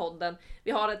den här podden.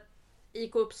 Vi har ett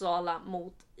IK Uppsala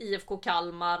mot IFK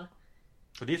Kalmar.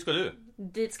 Och dit ska du?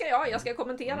 Dit ska jag ska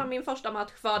kommentera min första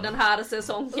match för den här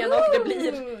säsongen. Och det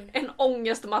blir en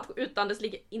ångestmatch utan dess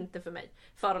like, inte för mig,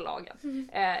 för lagen.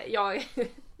 Jag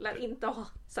lär inte ha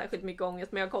särskilt mycket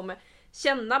ångest, men jag kommer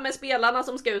känna med spelarna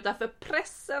som ska ut där, för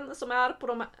pressen som är på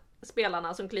de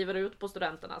spelarna som kliver ut på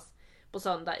Studenternas på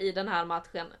söndag i den här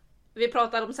matchen. Vi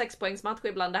pratar om 6-poängsmatch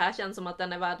ibland, det här känns som att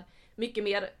den är värd mycket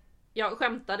mer. Jag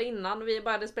skämtade innan vi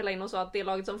började spela in och sa att det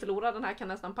laget som förlorar den här kan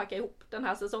nästan packa ihop den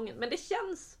här säsongen. Men det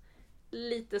känns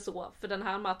lite så, för den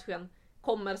här matchen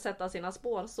kommer sätta sina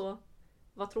spår. Så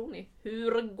vad tror ni?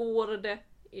 Hur går det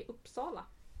i Uppsala?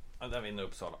 Ja, där vinner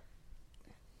Uppsala.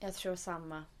 Jag tror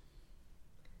samma.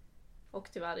 Och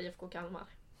tyvärr IFK Kalmar.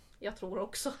 Jag tror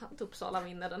också att Uppsala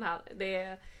vinner den här.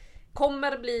 Det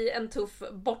kommer bli en tuff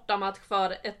bortamatch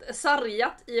för ett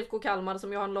sargat IFK Kalmar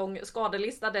som ju har en lång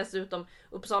skadelista dessutom.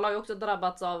 Uppsala har ju också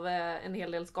drabbats av en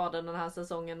hel del skador den här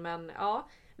säsongen, men ja,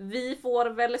 vi får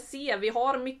väl se. Vi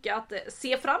har mycket att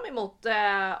se fram emot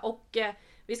och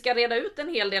vi ska reda ut en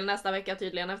hel del nästa vecka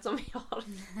tydligen, eftersom vi har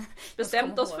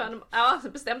bestämt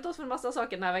oss för en massa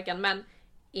saker den här veckan. Men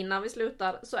innan vi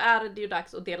slutar så är det ju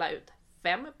dags att dela ut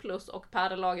 5+ och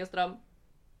Pär Lagerström,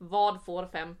 vad får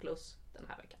 5+ den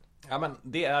här veckan? Ja, men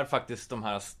det är faktiskt de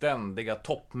här ständiga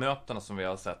toppmötena som vi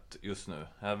har sett just nu.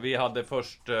 Vi hade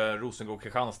först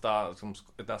Rosengård-Kristianstad som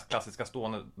det klassiska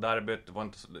stående derbyt. Det var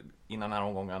inte innan den här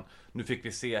omgången. Nu fick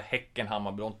vi se Häcken,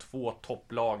 Hammarby, de 2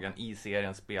 topplagen i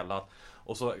serien spelat.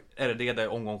 Och så är det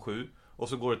omgång 7. Och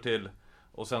så går det till,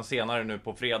 och sen senare nu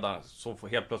på fredag så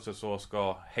helt plötsligt så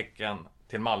ska Häcken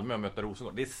till Malmö och möta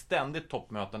Rosengård. Det är ständigt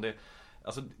toppmöten.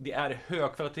 Det är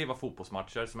högkvalitativa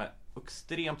fotbollsmatcher som är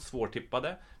extremt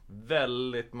svårtippade.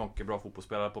 Väldigt mycket bra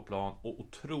fotbollsspelare på plan och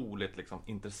otroligt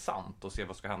intressant att se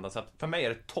vad ska hända. Så att för mig är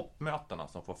det toppmötena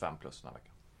som får 5+ den här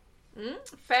veckan.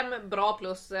 5 bra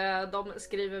plus, de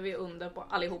skriver vi under på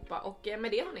allihopa. Och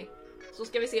med det hörni, så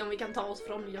ska vi se om vi kan ta oss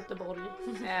från Göteborg.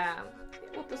 Det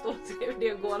återstår att se hur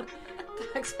det går.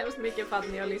 Tack så hemskt mycket för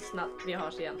att ni har lyssnat. Vi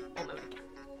hörs igen om en vecka.